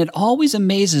 And it always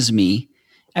amazes me.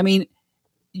 I mean,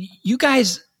 you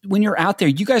guys, when you're out there,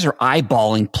 you guys are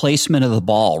eyeballing placement of the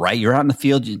ball, right? You're out in the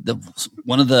field.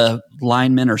 One of the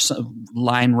linemen or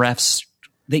line refs,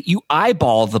 that you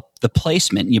eyeball the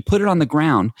placement and you put it on the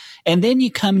ground, and then you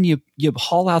come and you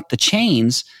haul out the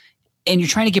chains and you're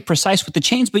trying to get precise with the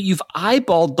chains, but you've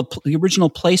eyeballed the original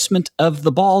placement of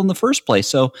the ball in the first place.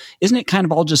 So isn't it kind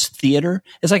of all just theater?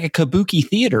 It's like a kabuki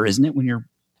theater, isn't it, when you're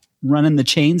running the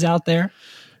chains out there?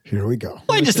 Here we go.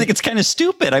 Well, I just think it's kind of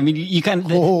stupid. I mean, you kind of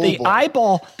they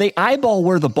eyeball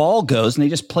where the ball goes, and they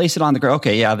just place it on the ground.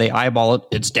 Okay, yeah, they eyeball it.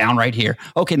 It's down right here.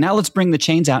 Okay, now let's bring the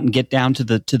chains out and get down to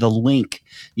the link.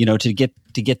 To get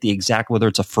the exact whether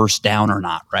it's a first down or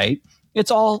not. Right? There's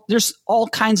all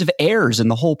kinds of errors in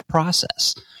the whole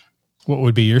process. What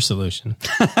would be your solution?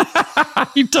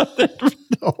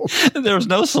 There's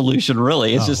no solution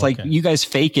really. It's just like you guys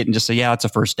fake it and just say, yeah, it's a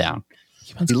first down.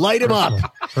 You light him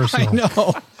up. I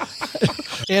know.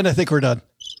 And I think we're done.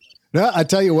 No, I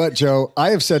tell you what, Joe, I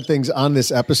have said things on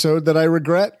this episode that I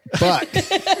regret, but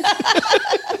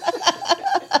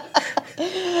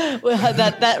well,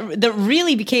 that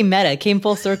really became meta, came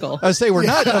full circle. I would say we're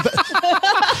not.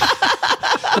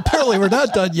 Apparently, we're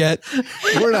not done yet.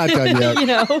 We're not done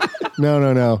yet.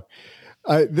 No.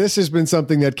 This has been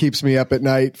something that keeps me up at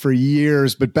night for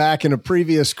years. But back in a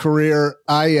previous career,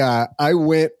 I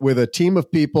went with a team of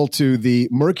people to the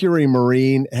Mercury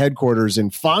Marine headquarters in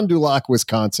Fond du Lac,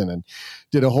 Wisconsin, and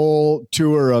did a whole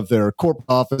tour of their corporate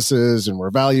offices. And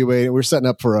we're setting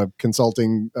up for a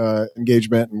consulting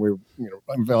engagement, and we're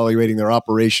evaluating their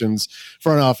operations,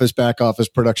 front office, back office,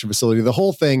 production facility, the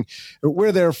whole thing.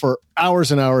 We're there for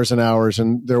hours and hours and hours,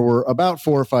 and there were about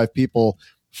 4 or 5 people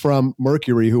from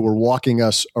Mercury who were walking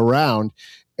us around.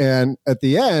 And at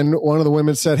the end, one of the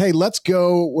women said, hey, let's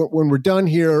go. When we're done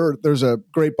here, there's a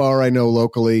great bar I know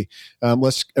locally.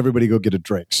 Let's everybody go get a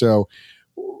drink. So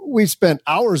we spent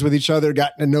hours with each other,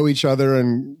 gotten to know each other.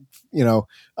 And,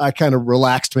 I kind of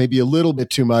relaxed maybe a little bit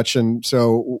too much. And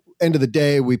so end of the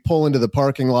day, we pull into the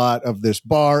parking lot of this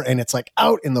bar, and it's like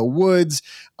out in the woods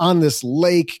on this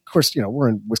lake. Of course, we're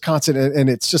in Wisconsin, and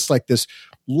it's just like this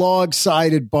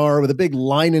log-sided bar with a big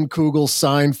Leinenkugel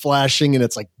sign flashing, and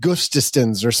it's like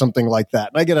Gustafson's or something like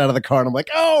that. And I get out of the car and I'm like,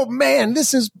 oh man,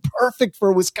 this is perfect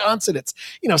for Wisconsin. It's,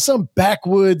 some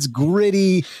backwoods,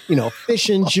 gritty,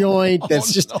 fishing joint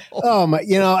that's just, oh my,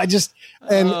 I just,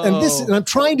 and I'm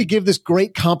trying to give this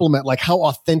great compliment, like how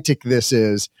authentic this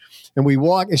is. And we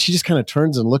walk, and she just kind of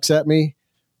turns and looks at me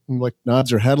and like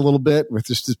nods her head a little bit with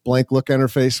just this blank look on her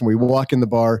face. And we walk in the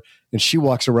bar, and she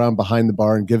walks around behind the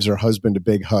bar and gives her husband a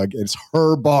big hug. It's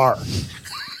her bar.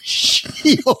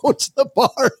 She owns the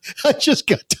bar. I just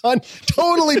got done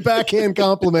totally backhand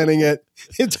complimenting it.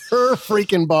 It's her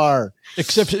freaking bar.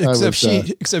 Except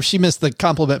she missed the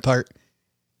compliment part.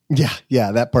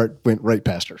 Yeah, that part went right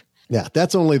past her. Yeah,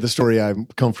 that's only the story I'm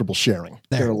comfortable sharing.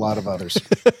 There are a lot of others.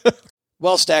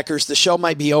 Well, Stackers, the show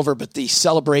might be over, but the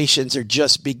celebrations are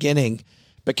just beginning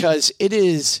because it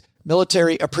is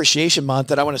Military Appreciation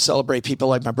Month, and I want to celebrate people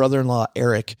like my brother-in-law,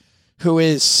 Eric, who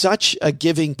is such a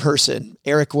giving person.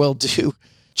 Eric will do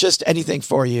just anything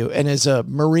for you. And as a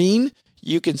Marine,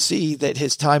 you can see that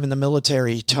his time in the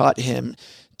military taught him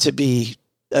to be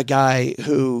a guy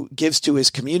who gives to his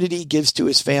community, gives to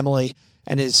his family,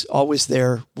 and is always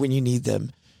there when you need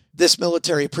them. This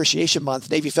Military Appreciation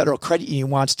Month, Navy Federal Credit Union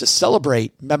wants to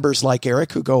celebrate members like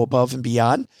Eric who go above and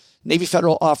beyond. Navy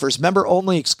Federal offers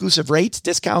member-only exclusive rates,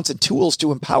 discounts, and tools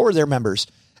to empower their members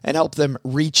and help them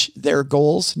reach their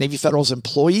goals. Navy Federal's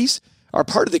employees are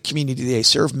part of the community they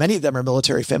serve. Many of them are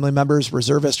military family members,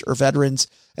 reservists, or veterans,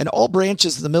 and all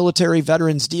branches of the military,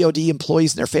 veterans, DoD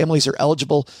employees, and their families are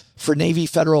eligible for Navy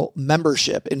Federal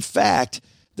membership. In fact,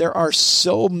 there are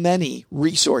so many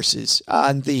resources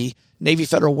on the Navy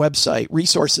Federal website,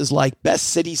 resources like Best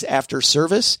Cities After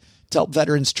Service to help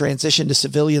veterans transition to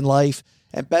civilian life,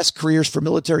 and Best Careers for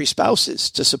Military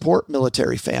Spouses to support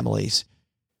military families.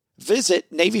 Visit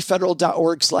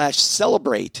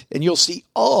NavyFederal.org/celebrate, and you'll see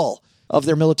all of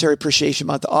their Military Appreciation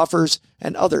Month offers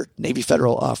and other Navy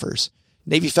Federal offers.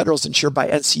 Navy Federal is insured by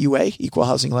NCUA, Equal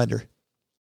Housing Lender.